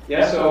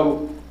 Yeah,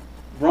 so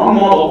wrong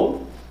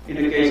model, in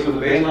the case of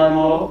the baseline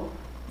model,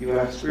 you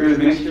have spurious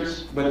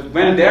mixtures. But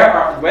when there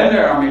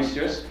are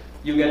mixtures,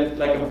 you get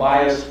like a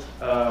biased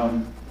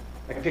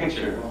a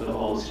picture of the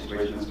whole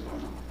situation that's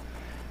going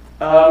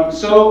on.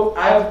 So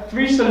I have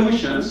 3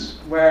 solutions,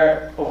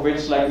 of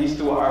which like these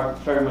 2 are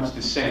very much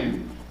the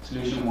same.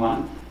 Solution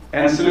 1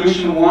 and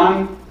solution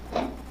 1.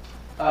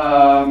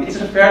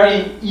 It's a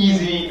very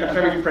easy, a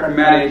very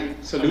pragmatic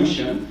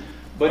solution,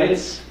 but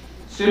it's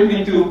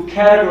simply to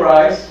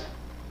categorize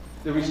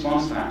the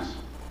response times.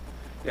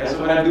 Yeah, so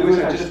what I do is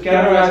I just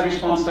categorize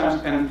response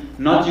times and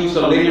not use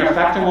a linear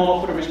factor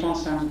model for the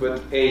response times,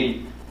 but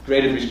a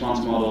graded response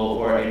model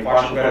or a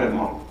partial graded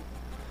model.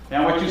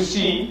 Now what you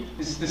see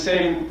is the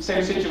same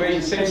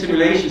situation, same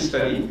simulation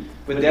study,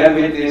 but then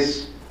with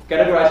this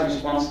categorized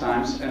response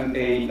times and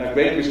a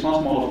graded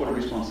response model for the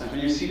response times.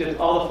 And you see that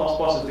all the false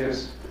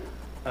positives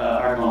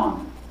are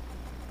gone.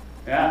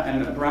 Yeah,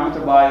 and the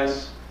parameter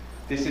bias,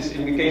 this is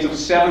in the case of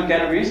 7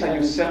 categories. I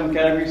use 7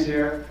 categories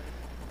here.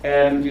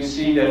 And you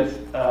see that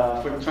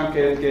for the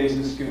truncated case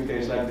and the skewed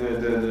case, like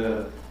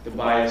the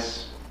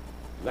bias,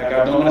 like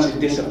I don't want to say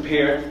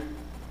disappeared,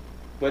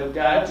 but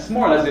it's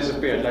more or less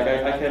disappeared. Like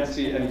I can't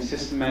see any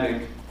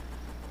systematic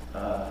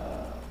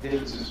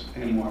differences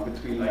anymore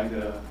between like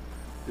the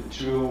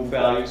true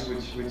values,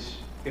 which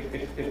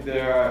if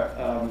they are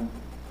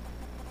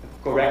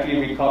correctly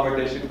recovered,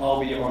 they should all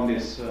be on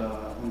this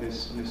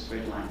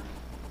straight line.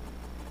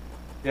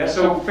 Yeah,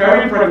 so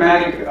very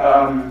pragmatic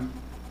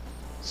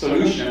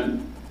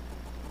solution.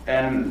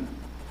 And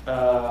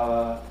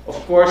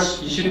of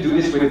course, you should do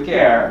this with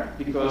care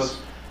because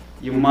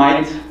you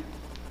might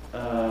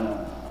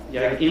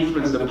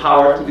influence the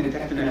power to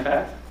detect an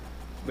effect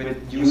with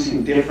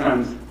using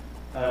different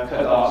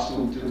cutoffs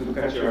to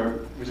cut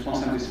your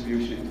response time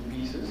distribution into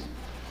pieces.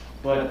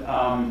 But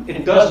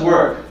it does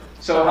work.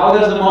 So how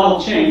does the model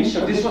change?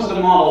 So this was the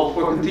model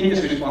for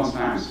continuous response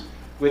times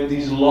with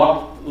these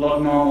log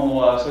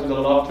normal, so the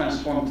log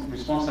transformed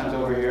response times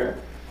over here.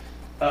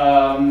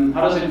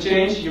 How does it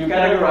change? You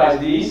categorize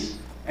these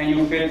and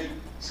you fit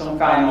some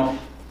kind of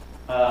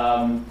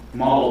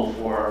model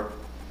for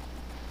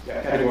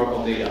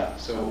categorical data.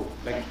 So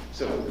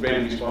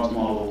graded response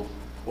model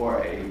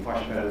or a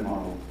partial graded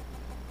model.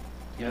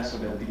 Yeah, so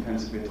that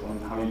depends a bit on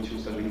how you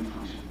choose the link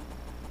function.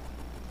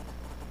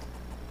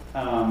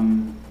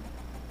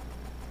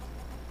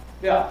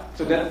 Yeah,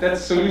 so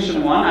that's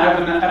solution 1. I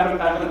have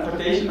an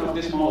application of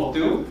this model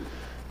too.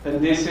 And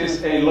this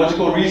is a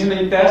logical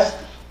reasoning test.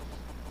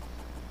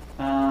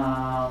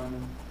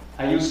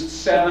 I used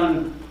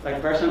 7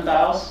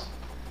 percentiles,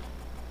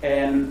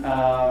 and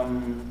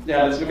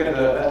let's look at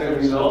the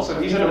results. So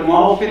these are the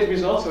model fit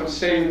results. So the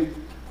same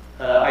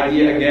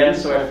idea again.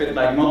 So I fit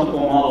like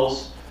multiple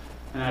models,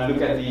 and I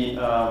look at the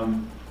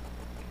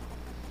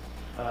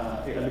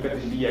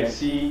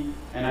BIC,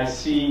 and I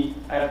see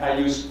I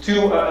use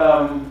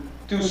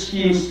two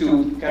schemes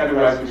to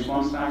categorize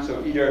response time.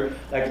 So either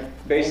like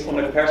based on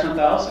the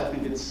percentiles, I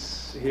think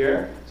it's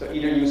here. So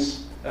either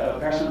use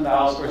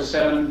percentiles or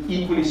 7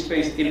 equally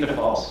spaced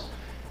intervals,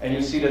 and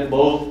you see that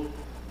both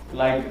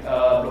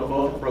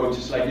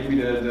approaches give me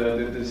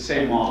the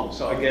same model.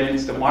 So again,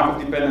 it's the Markov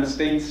dependent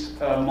states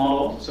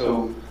model.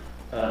 So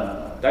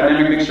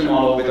dynamic mixture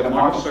model with a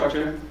Markov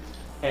structure,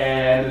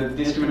 and the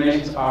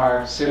discriminations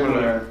are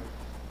similar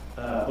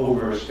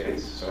over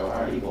states, so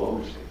are equal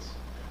over states.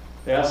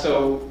 Yeah.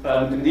 So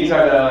these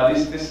are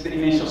this is the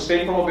initial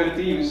state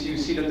probability. You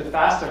see that the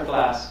faster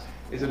class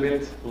is a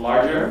bit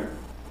larger.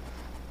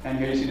 And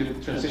here you see the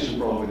transition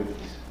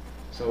probabilities.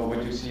 So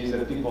what you see is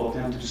that people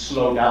tend to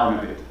slow down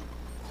a bit.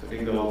 So they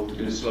go to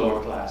the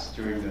slower class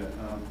during the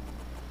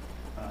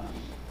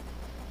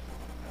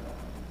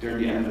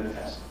end of the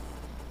test.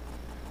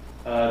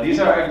 These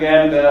are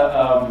again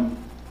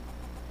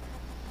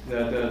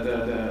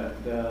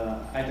the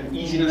item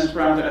easiness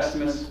parameter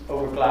estimates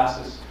over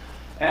classes,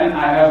 and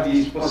I have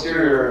these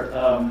posterior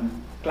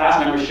class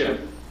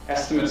membership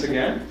estimates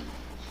again.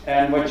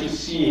 And what you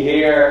see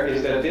here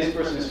is that this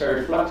person is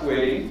very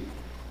fluctuating.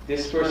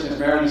 This person is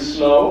very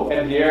slow.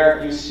 And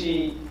here you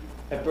see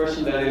a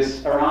person that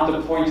is around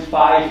the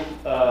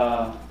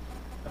 0.5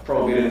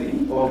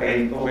 probability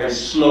of a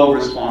slow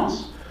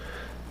response.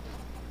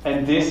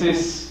 And this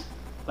is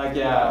like,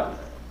 yeah,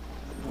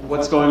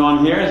 what's going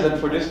on here is that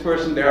for this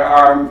person there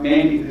are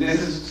maybe,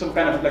 this is some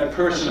kind of like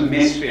person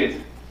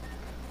misfit.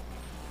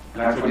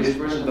 Like for this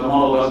person the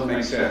model doesn't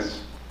make sense.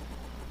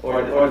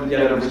 Or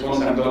the response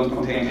time don't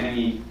contain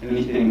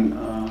anything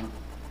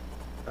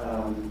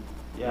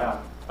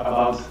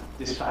about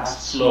this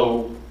fast,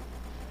 slow,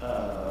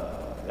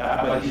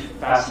 about these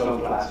fast, slow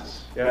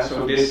classes. Yeah,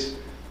 so this,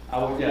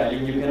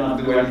 you cannot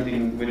do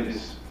anything with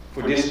this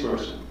for this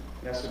person.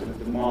 Yeah, so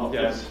the model,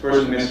 this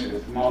person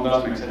misfit. The model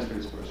doesn't make sense for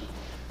this person.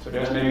 So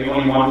there's maybe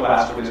only one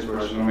class for this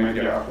person, or maybe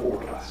there are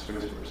 4 classes for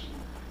this person.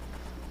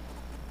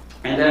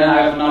 And then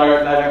I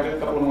have a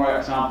couple more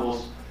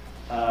examples.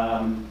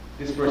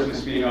 This person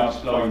is speeding up,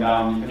 slowing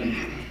down. You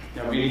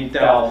can really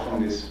tell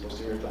from this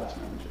posterior class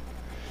manager.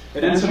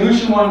 And then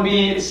solution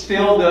 1b, it's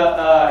still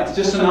it's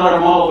just another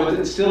model, but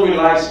it still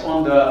relies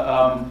on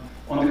the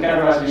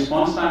categorized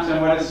response times.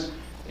 And what is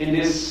in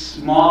this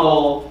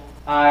model,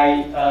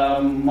 I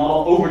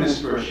model over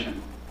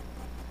dispersion.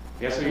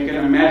 Yeah, so you can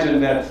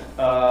imagine that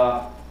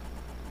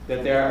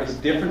that there is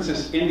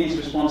differences in these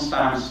response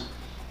times,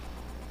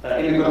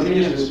 in the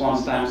continuous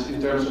response times,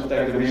 in terms of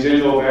like the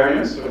residual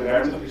variance, so the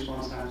variance of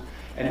response times.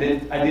 And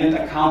then I didn't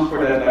account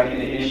for that like in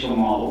the initial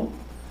model.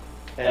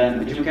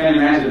 And you can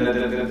imagine that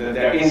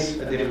there is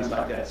a difference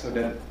like that, so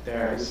that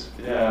there is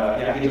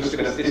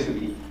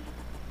heteroscedasticity.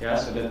 Yeah,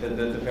 so that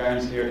the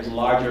variance here is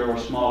larger or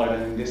smaller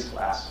than in this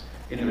class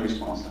in the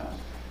response times.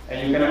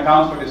 And you can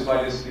account for this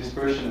by this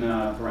dispersion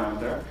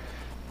parameter.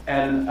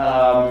 And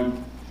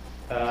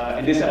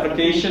in this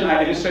application,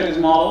 I illustrate this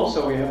model.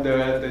 So we have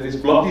this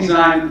block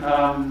design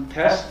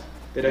test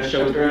that I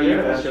showed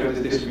earlier. I showed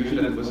this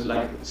distribution that was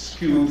like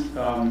skewed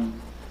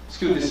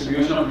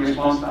distribution of the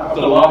response time, of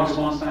the log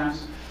response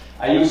times.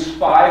 I use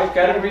 5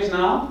 categories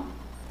now,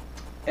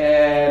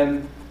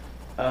 and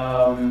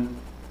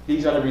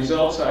these are the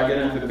results. So I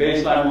get the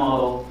baseline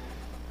model,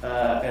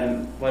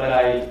 and what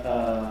I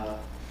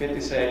fit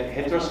is a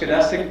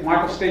heteroscedastic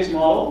Markov states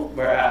model,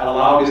 where I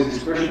allow this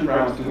dispersion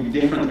parameter to be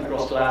different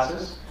across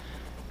classes.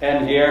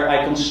 And here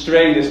I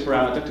constrain this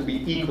parameter to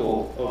be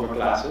equal over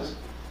classes,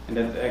 and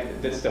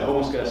that's the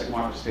homoscedastic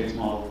Markov states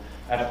model.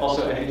 I have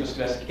also a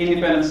heteroscedastic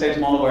independent states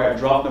model where I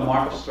drop the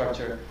Markov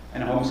structure,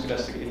 and a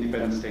homoscedastic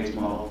independent states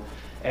model.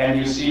 And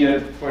you see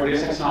that for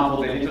this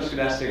example, the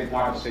heteroscedastic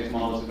Markov states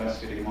model is the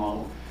best fitting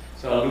model.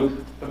 So I'll look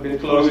a bit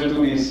closer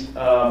to these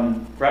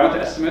parameter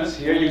estimates.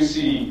 Here you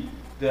see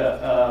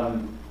the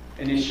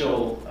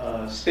initial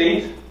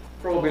state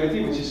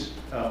probability, which is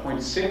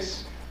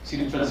 0.6. See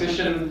the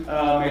transition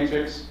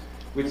matrix,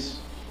 which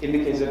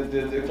indicates that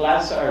the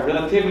classes are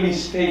relatively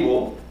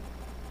stable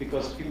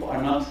because people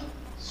are not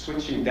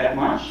switching that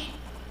much.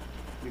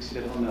 You see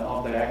that on the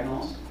off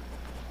diagonals.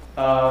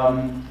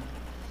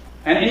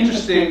 And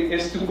interesting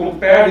is to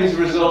compare these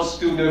results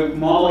to the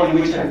model in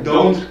which I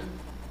don't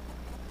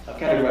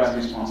categorize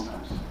response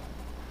times.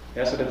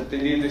 Yeah, so that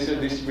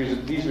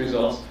these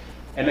results.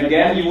 And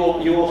again, you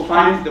will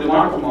find the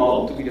Markov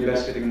model to be the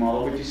best fitting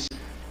model, but you see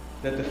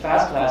that the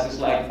fast class is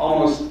like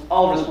almost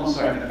all responses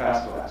are in the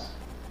fast class.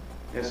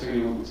 Yeah, so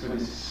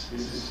this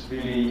is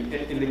really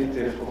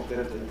indicative of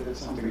that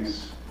something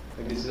is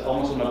like this is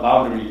almost on the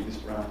boundary, this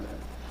parameter.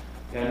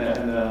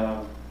 And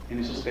the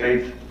initial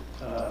state,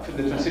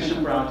 the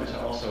transition parameters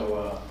are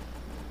also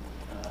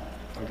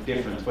are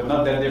different, but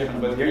not that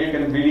different. But here you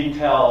can really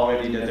tell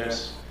already that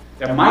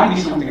there might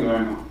be something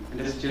going on, and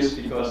that's just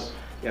because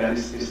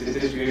this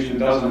distribution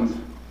doesn't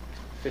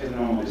fit the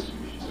normal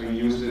distribution. So you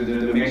use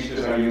the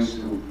mixtures are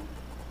used to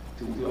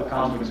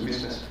account for this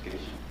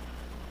misclassification.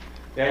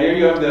 Yeah, here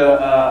you have the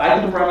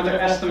item parameter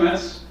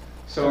estimates.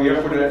 So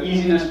here for the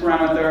easiness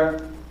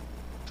parameter,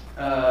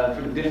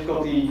 for the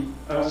difficulty,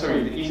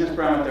 the easiness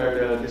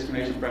parameter, the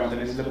discrimination parameter,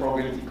 this is the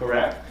probability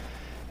correct.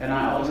 And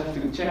I always have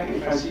to check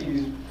if I see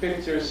these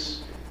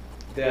pictures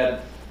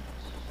that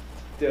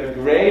the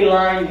gray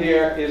line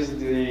here is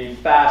the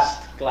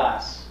fast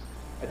class.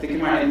 I think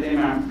in my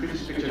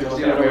previous picture it was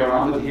the other way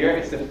around, but here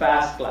it's the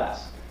fast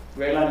class.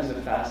 Gray line is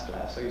the fast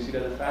class. So you see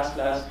that the fast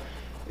class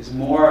is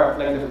more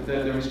like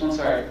the responses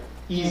are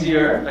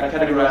easier, like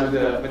categorized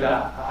with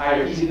a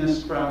higher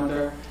easiness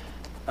parameter.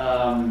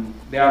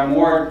 They are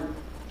more,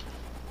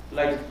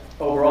 like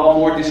overall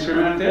more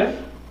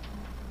discriminative,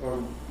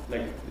 or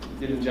like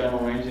in the general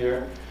range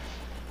here,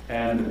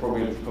 and the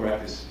probability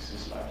correct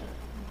is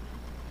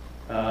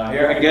larger.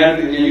 Here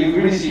again, you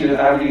really see that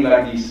I really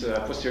like these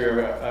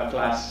posterior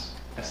class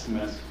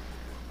estimates.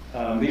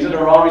 These are the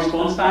raw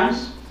response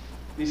times.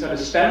 These are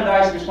the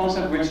standardized response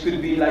times, which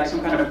could be like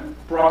some kind of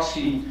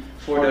proxy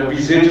for the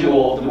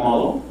residual of the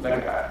model.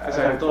 Like as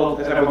I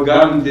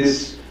begun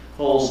this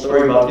whole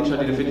story about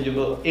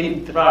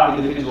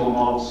intra-individual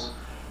models,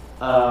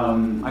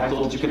 I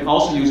thought that you can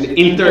also use the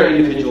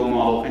inter-individual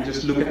model and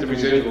just look at the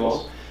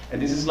residuals.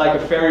 And this is like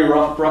a very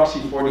rough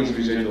proxy for these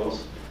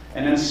residuals.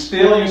 And then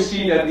still you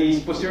see that these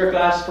posterior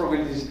class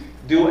probabilities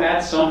do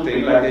add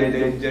something, like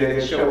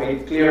they show a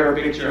clearer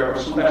picture or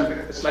sometimes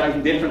a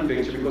slightly different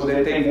picture because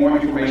they take more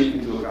information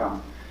into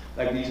account.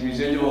 Like these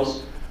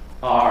residuals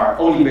are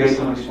only based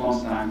on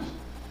response times.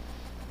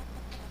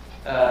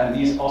 And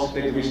these also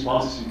take the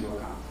responses into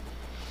account.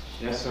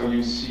 Yeah, so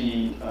you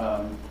see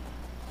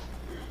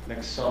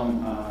like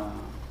some,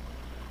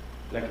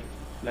 like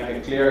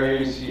a clear, here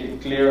you see a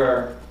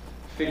clearer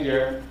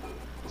figure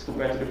as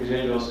compared to the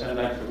residuals, and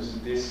like for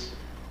instance this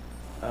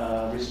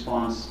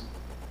response,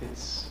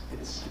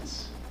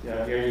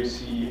 yeah, here you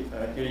see,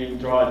 here you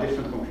draw a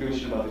different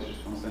conclusion about this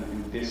response than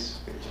in this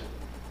picture.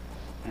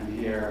 And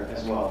here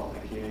as well,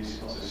 like here you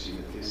also see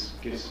that this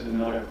gives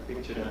another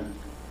picture than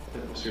the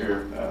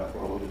posterior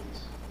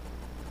probabilities.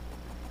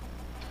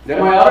 Then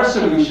my other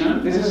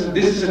solution, this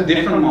is a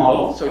different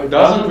model, so it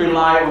doesn't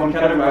rely on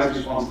categorized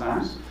response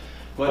times,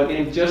 but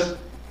it just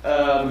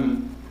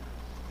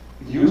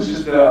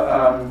uses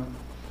the,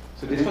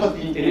 so this was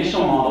the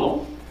initial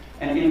model,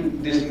 and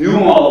in this new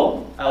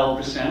model I'll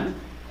present,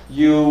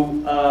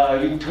 you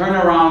turn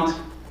around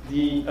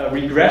the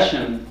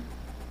regression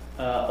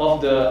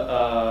of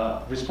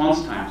the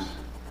response times.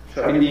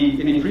 So in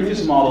the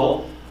previous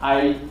model,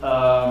 I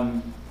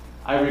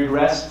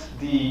regressed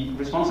the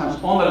response times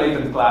on the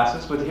latent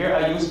classes, but here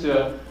I use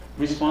the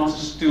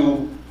responses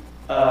to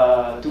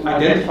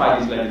identify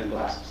these latent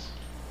classes.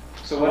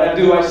 So what I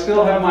do, I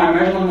still have my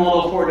measurement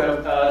model for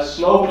the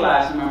slow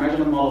class and my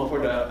measurement model for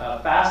the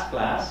fast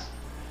class,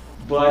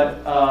 but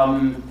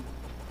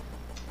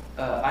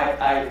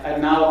I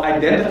now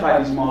identify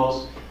these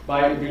models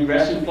by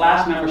regressing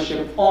class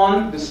membership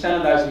on the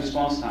standardized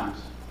response times.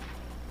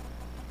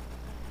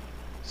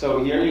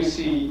 So here you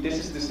see, this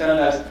is the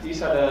standardized,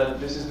 this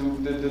is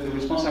the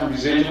response time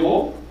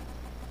residual.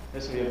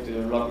 So you have the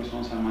log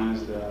response time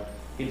minus the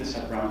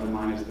intercept parameter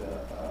minus the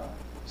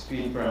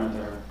speed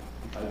parameter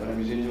by the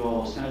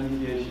residual standard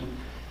deviation.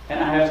 And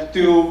I have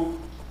two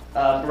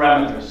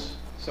parameters.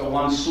 So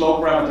one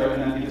slope parameter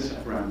and an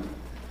intercept parameter.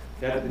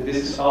 This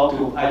is all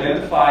to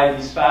identify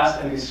these fast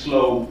and these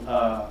slow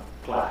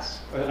class.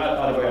 Or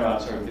other way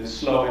around, sorry, the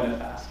slow and the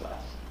fast class.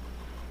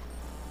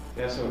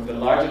 Yeah, so the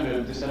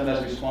larger the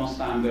standardized response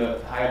time, the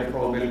higher the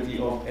probability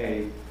of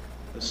a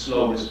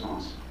slow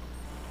response.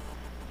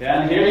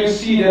 Yeah, and here you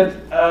see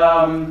that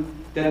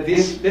that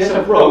this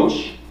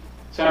approach.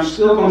 So I'm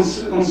still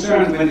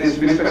concerned with this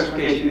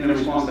misspecification in the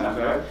response times,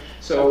 right?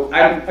 So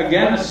I'm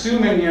again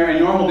assuming here a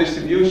normal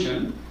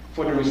distribution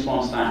for the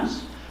response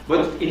times.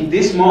 But in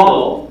this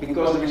model,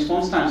 because the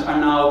response times are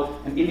now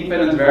an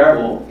independent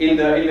variable in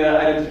the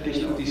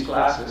identification of these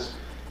classes,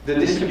 the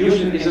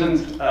distribution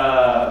isn't,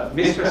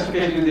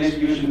 misspecification in the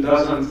distribution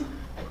doesn't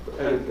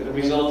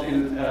result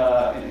in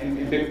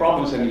big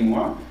problems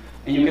anymore.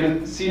 And you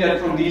can see that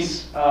from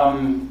these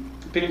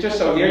pictures.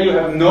 So here you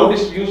have no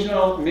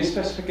distributional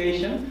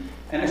misspecification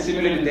and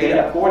assimilated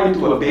data according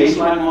to a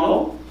baseline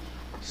model.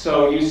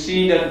 So you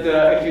see that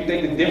if you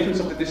take the difference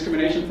of the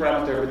discrimination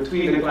parameter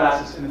between the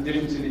classes and the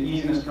difference in the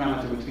easiness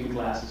parameter between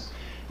classes,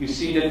 you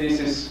see that this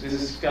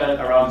is scattered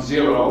around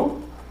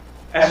 0,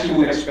 as you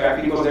would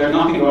expect, because there's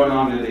nothing going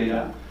on in the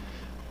data.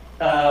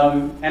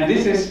 And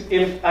this is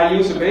if I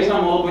use a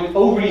baseline model with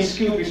overly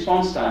skewed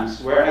response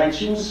times, where I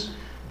choose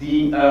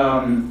the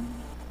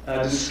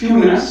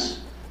skewness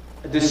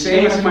the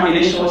same as in my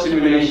initial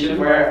simulation,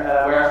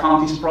 where I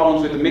found these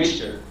problems with the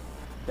mixture.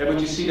 Yeah,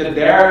 but you see that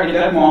there, in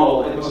that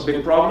model, it was a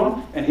big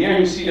problem. And here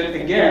you see that,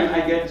 again,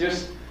 I get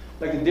just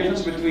like the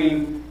difference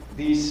between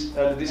these,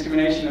 the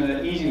discrimination and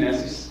the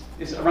easiness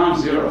is around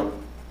 0.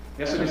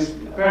 Yeah, so this,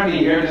 apparently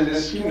here, the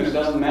skewness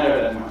doesn't matter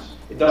that much.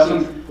 It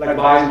doesn't like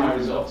bias my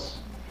results.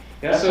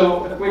 Yeah,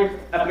 so a quick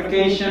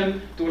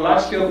application to a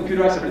large-scale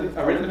computerized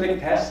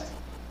arithmetic test.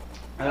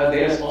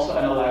 Data is also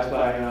analyzed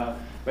by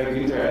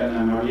Günther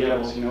and Maria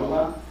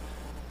Bolsinova.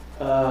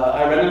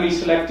 I randomly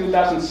select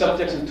 2,000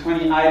 subjects and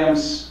 20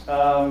 items.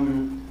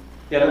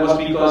 Yeah, that was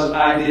because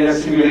I did a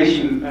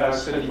simulation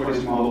study for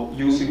this model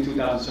using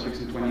 2,000 subjects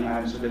and 20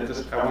 items. So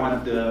that I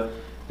wanted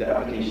the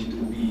application to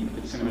be a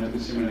bit similar to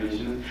the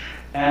simulation.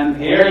 And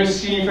here you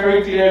see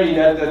very clearly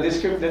that the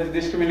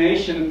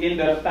discrimination in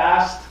the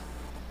fast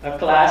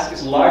class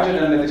is larger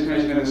than the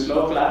discrimination in the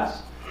slow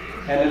class,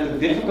 and that the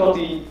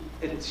difficulty,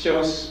 it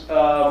shows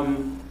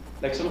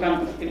like some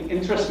kind of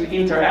interesting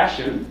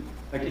interaction.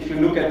 Like if you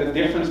look at the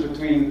difference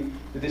between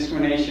the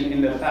discrimination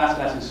in the fast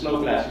class and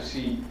slow class, you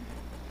see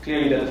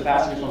clearly that the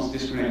fast response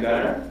discriminate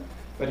better.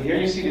 But here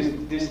you see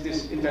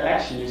this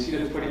interaction. You see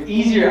that for the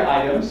easier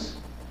items,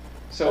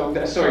 so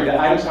the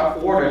items are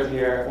ordered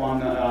here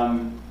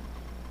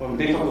on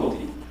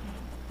difficulty.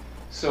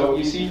 So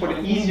you see for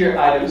the easier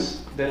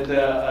items that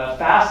the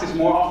fast is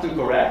more often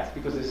correct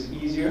because it's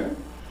easier.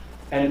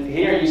 And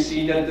here you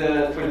see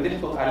that for the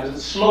difficult items,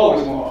 the slow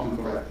is more often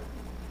correct.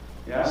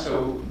 Yeah,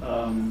 so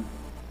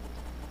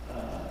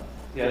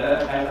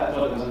yeah, I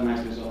thought it was a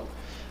nice result.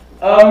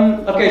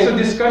 Okay, so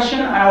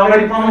discussion. I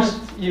already promised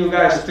you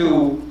guys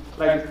to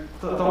like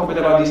talk a bit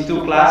about these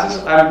two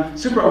classes. I'm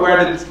super aware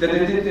that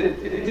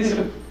it is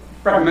a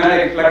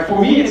pragmatic, like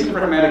for me it's a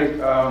pragmatic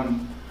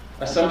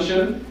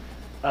assumption,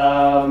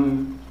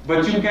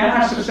 but you can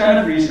have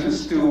substantive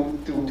reasons to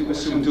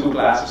assume two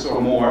classes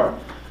or more.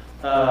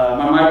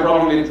 My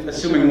problem with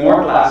assuming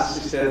more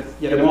classes is that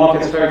the model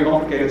gets very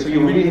complicated, so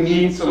you really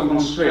need some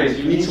constraints,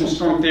 you need some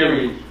strong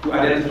theory to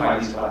identify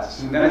these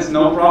classes. And then it's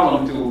no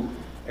problem to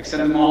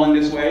extend the model in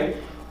this way.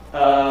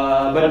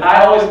 But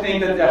I always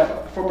think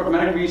that for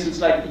pragmatic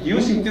reasons, like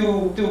using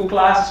two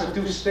classes or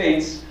two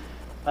states,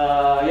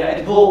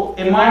 it will,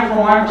 from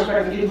my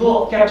perspective, it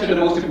will capture the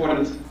most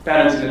important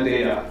patterns in the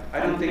data.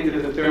 I don't think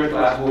that the third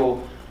class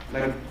will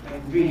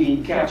really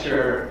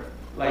capture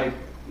I'm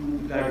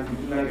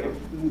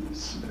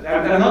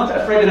not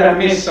afraid that I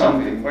missed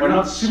something, or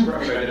not super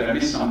afraid that I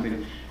missed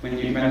something when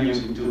you're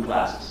using two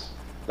classes.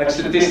 Like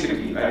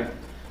statistically, I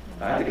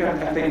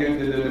think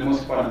the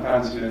most important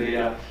patterns in the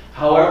data.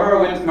 However,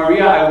 with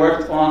Maria, I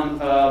worked on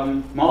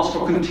models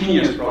for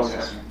continuous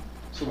processing.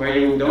 So where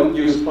you don't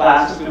use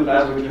classes to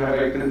classes, but you have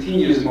a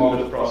continuous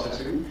mode of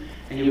processing,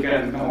 and you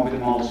can come up with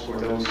models for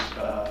those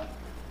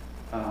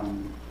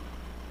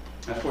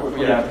for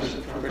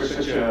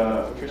such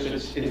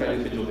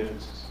individual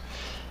differences.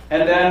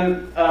 And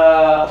then,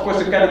 of course,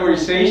 the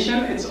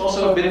categorization, it's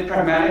also a bit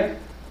pragmatic,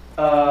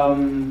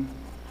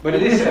 but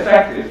it is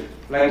effective.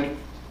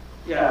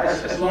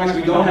 As long as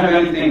we don't have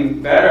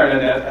anything better than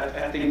that,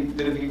 I think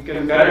that we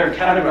can better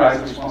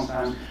categorize response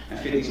times and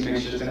fit these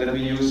mixtures, and that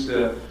we use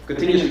the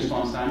continuous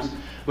response times.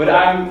 But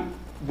I'm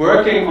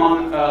working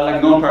on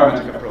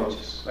non-parametric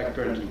approaches,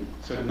 currently.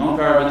 So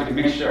non-parametric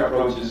mixture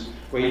approaches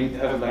where you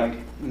have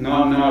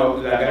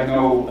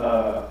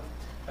no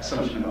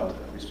assumption about the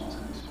response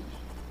time distribution.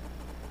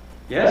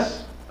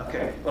 Yes?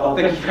 Okay. Well,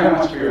 thank you very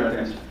much for your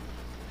attention.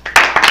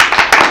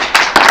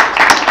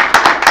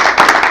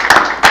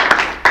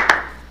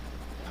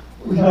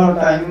 We have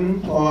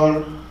time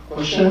for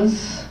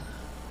questions,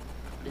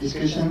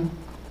 discussion.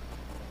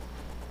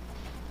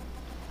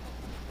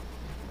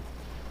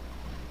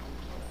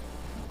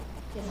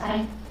 Yes,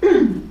 I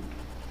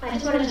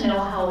just wanted to know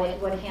how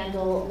it would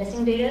handle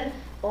missing data,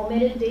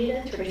 omitted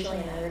data. Traditionally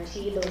in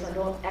IRT, those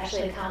don't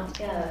actually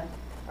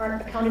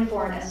aren't accounted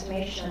for in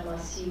estimation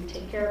unless you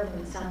take care of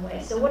them in some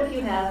way. So what if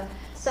you have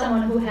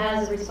someone who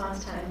has a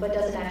response time but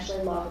doesn't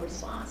actually log a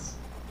response?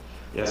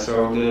 Yeah,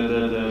 so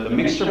the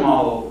mixture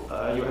model,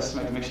 you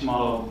estimate the mixture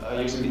model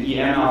using the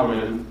EM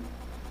algorithm,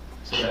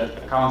 so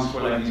that accounts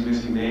for these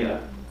missing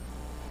data.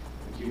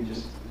 You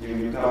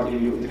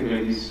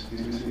integrate these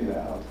missing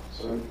data out,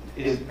 so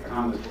it is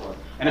accounted for.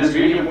 And it's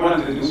really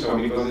important to do so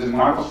because this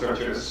Markov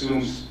structure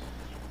assumes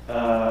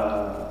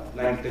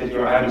that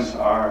your items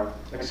are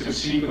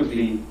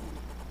subsequently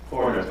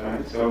ordered,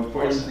 right? So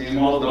for instance, these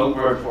models don't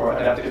work for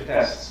adaptive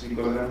tests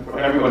because for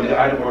everybody the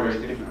item order is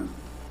different.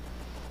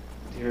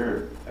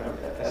 Here,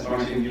 as long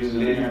as you use a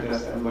linear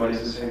test, everybody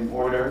is the same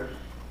order,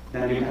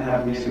 then you can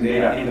have missing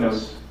data in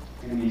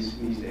these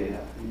data.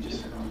 You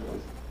just account for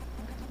it.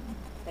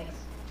 Thanks.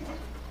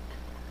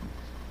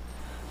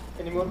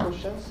 Any more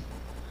questions?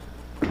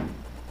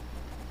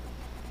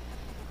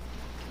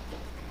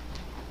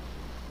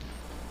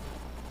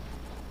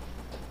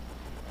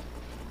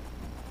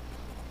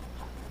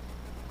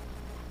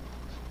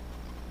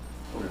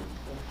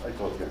 I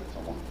thought you had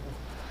someone.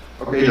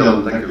 Okay,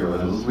 Dylan, thank you.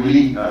 It was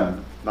really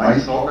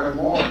nice talk. I have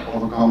more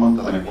of a comment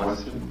than a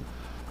question,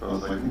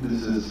 because I think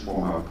this is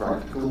from a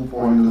practical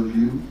point of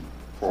view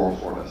for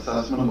the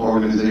assessment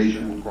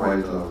organization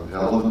quite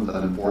relevant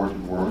and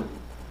important work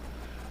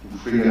to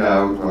figure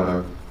out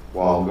whether,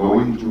 while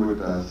going through a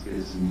test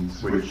case, you need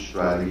switch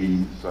strategy,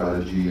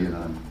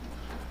 and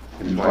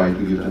then try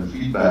to give them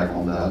feedback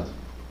on that,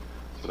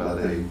 so that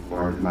they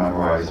learn to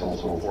memorize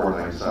also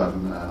 4x7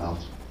 and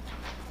not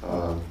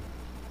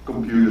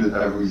compute it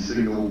every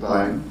single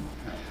time.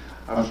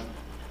 I have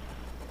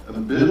a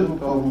bit of a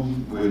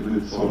problem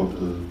with sort of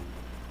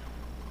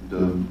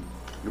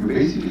you're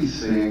basically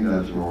saying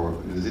that your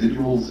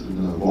residuals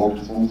in the log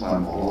response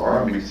time model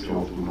are a mixture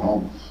of two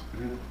norms.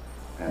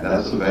 And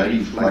that's a very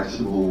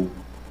flexible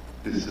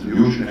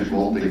distribution if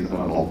one things that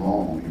are not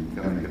normal.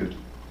 You can make it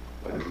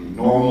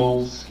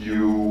normal,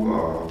 skew,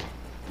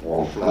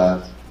 or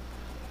flat.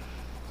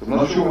 So I'm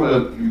not sure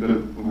whether you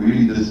could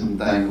really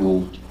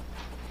disentangle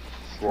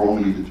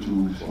strongly the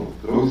two sort of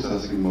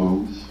processing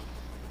modes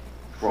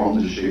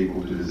from the shape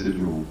of the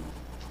residual.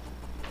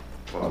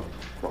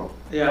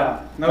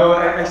 Yeah, no,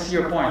 I see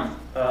your point.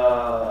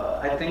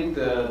 I think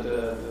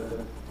the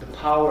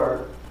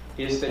power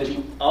is that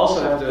you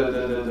also have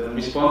the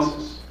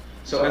responses.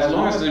 So as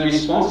long as the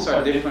responses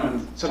are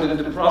different, so that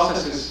the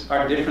processes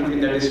are different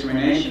in their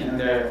discrimination and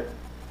their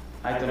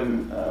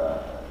item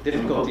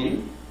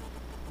difficulty,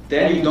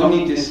 then you don't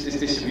need this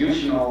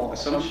distributional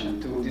assumption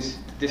to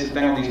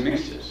disentangle these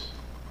mixtures.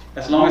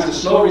 As long as the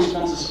slow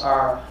responses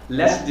are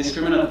less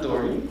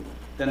discriminatory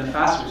than the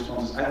faster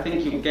responses, I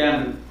think you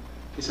can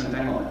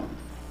disentangle them.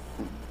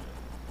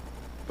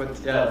 But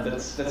yeah,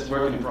 that's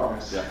work in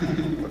progress. Yeah.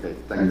 Okay,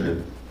 thank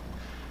you.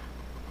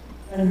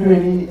 And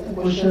any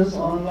questions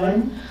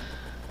online?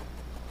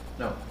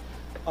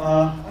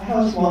 I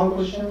have a small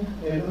question.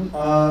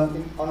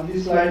 On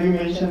this slide, you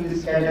mentioned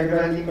this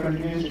categorizing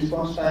continuous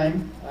response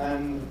time,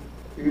 and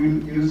you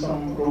will use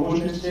some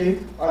robustness state.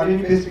 Are there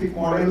any specific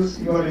models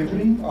you are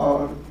referring,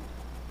 or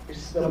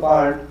it's the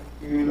part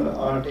you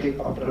will take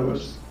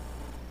afterwards?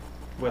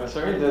 What,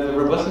 sorry, the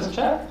robustness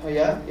check?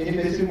 Yeah, any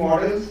specific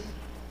models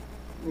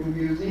you will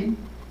be using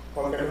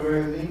for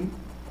categorizing?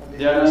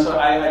 Yeah,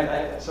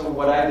 no, so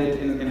what I did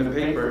in the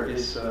paper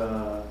is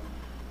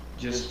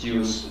just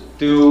use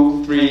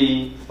 2,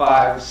 3,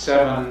 5,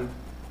 7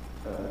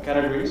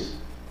 categories,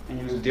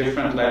 and use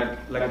different, like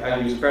I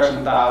use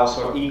percentiles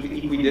or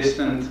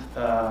equidistant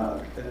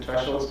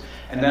thresholds,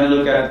 and then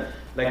look at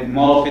like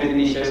model fit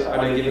initials, are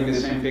they giving the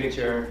same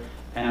picture,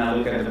 and I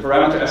look at the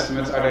parameter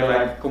estimates, are they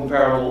like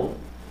comparable,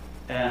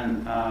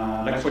 and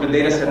like for the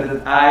data set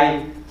that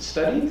I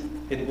studied,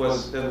 it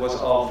was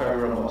all very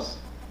robust.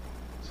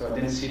 So I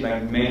didn't see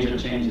like major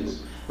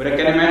changes. But I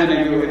can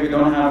imagine if you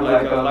don't have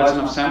like a large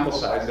enough sample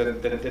size,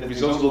 that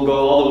results will go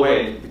all the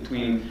way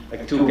between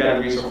like 2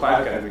 categories or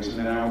 5 categories, and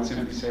then I would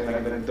simply say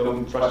like that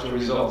don't trust your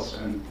results,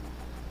 and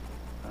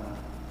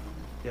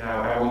yeah,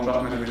 I won't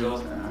trust my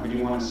results. Then I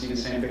really want to see the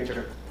same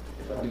picture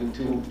if I do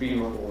 2, 3,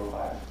 or 4 or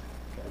 5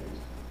 categories.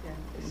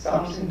 Yeah, it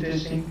sounds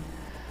interesting.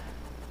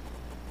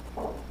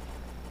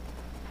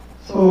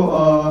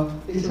 So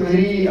it's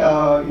very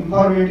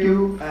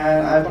informative,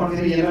 and I found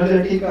very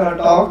energetic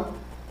talk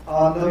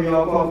on the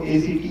work of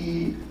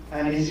ACT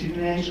and ACT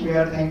Next. We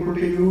are thankful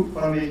to you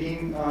for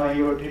making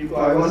your trip to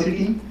Iowa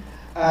City.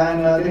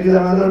 And there is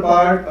another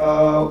part.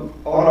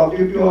 Our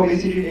objective of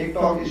ACT Tech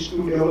Talk is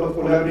to develop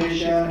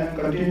collaboration and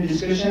continue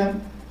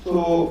discussion.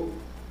 So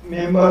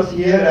members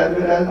here, as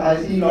well as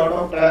I see a lot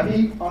of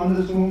traffic on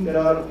the Zoom. There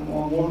are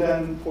more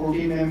than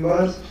 40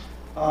 members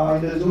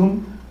in the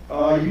Zoom.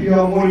 If you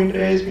have more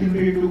interest, feel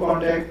free to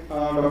contact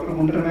Dr.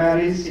 Hunter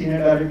Maris, Senior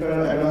Director,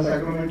 Advanced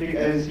Psychometric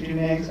at ACT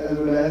Next, as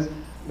well as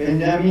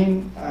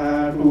Benjamin,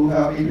 to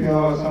have, if you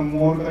have some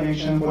more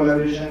connection,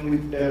 collaboration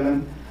with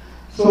Dylan.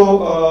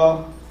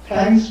 So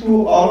thanks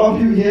to all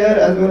of you here,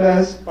 as well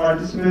as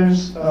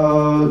participants,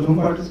 Zoom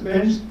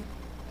participants.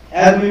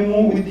 As we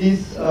move with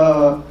this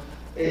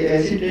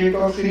ACT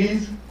Talk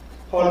series,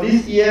 for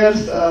this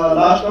year's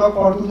last talk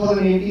for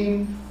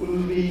 2018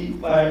 will be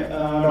by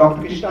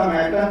Dr. Krishna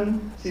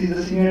Matton. She is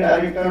the Senior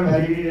Director of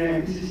Validity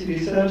and EPCC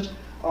Research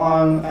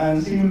on,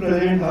 and she will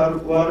present her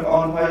work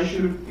on why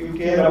should you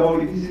care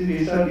about EPCC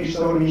research. It's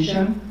our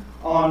mission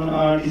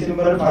on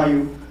December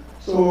 5.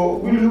 So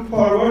we look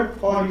forward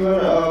for your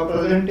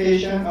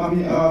presentation,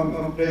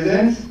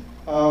 presence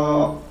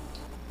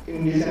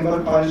in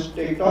December 1st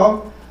Tech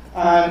Talk.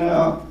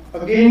 And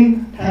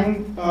again,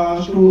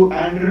 thanks to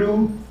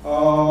Andrew,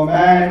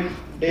 Matt,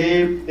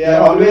 Dave. They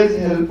are always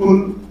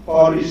helpful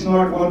for, it's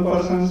not one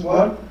person's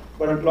work,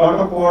 but a lot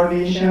of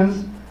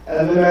coordinations,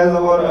 as well as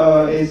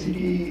our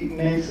ACT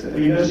Next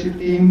leadership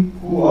team,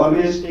 who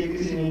always take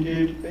this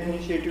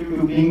initiative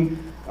to bring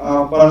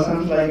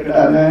persons like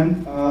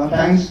Dylan.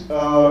 Thanks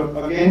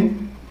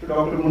again to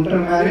Dr. Hunter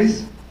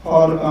Maris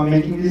for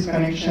making these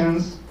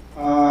connections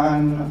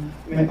and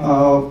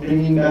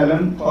bringing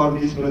Dylan for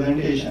these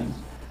presentations.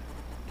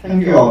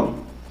 Thank you all.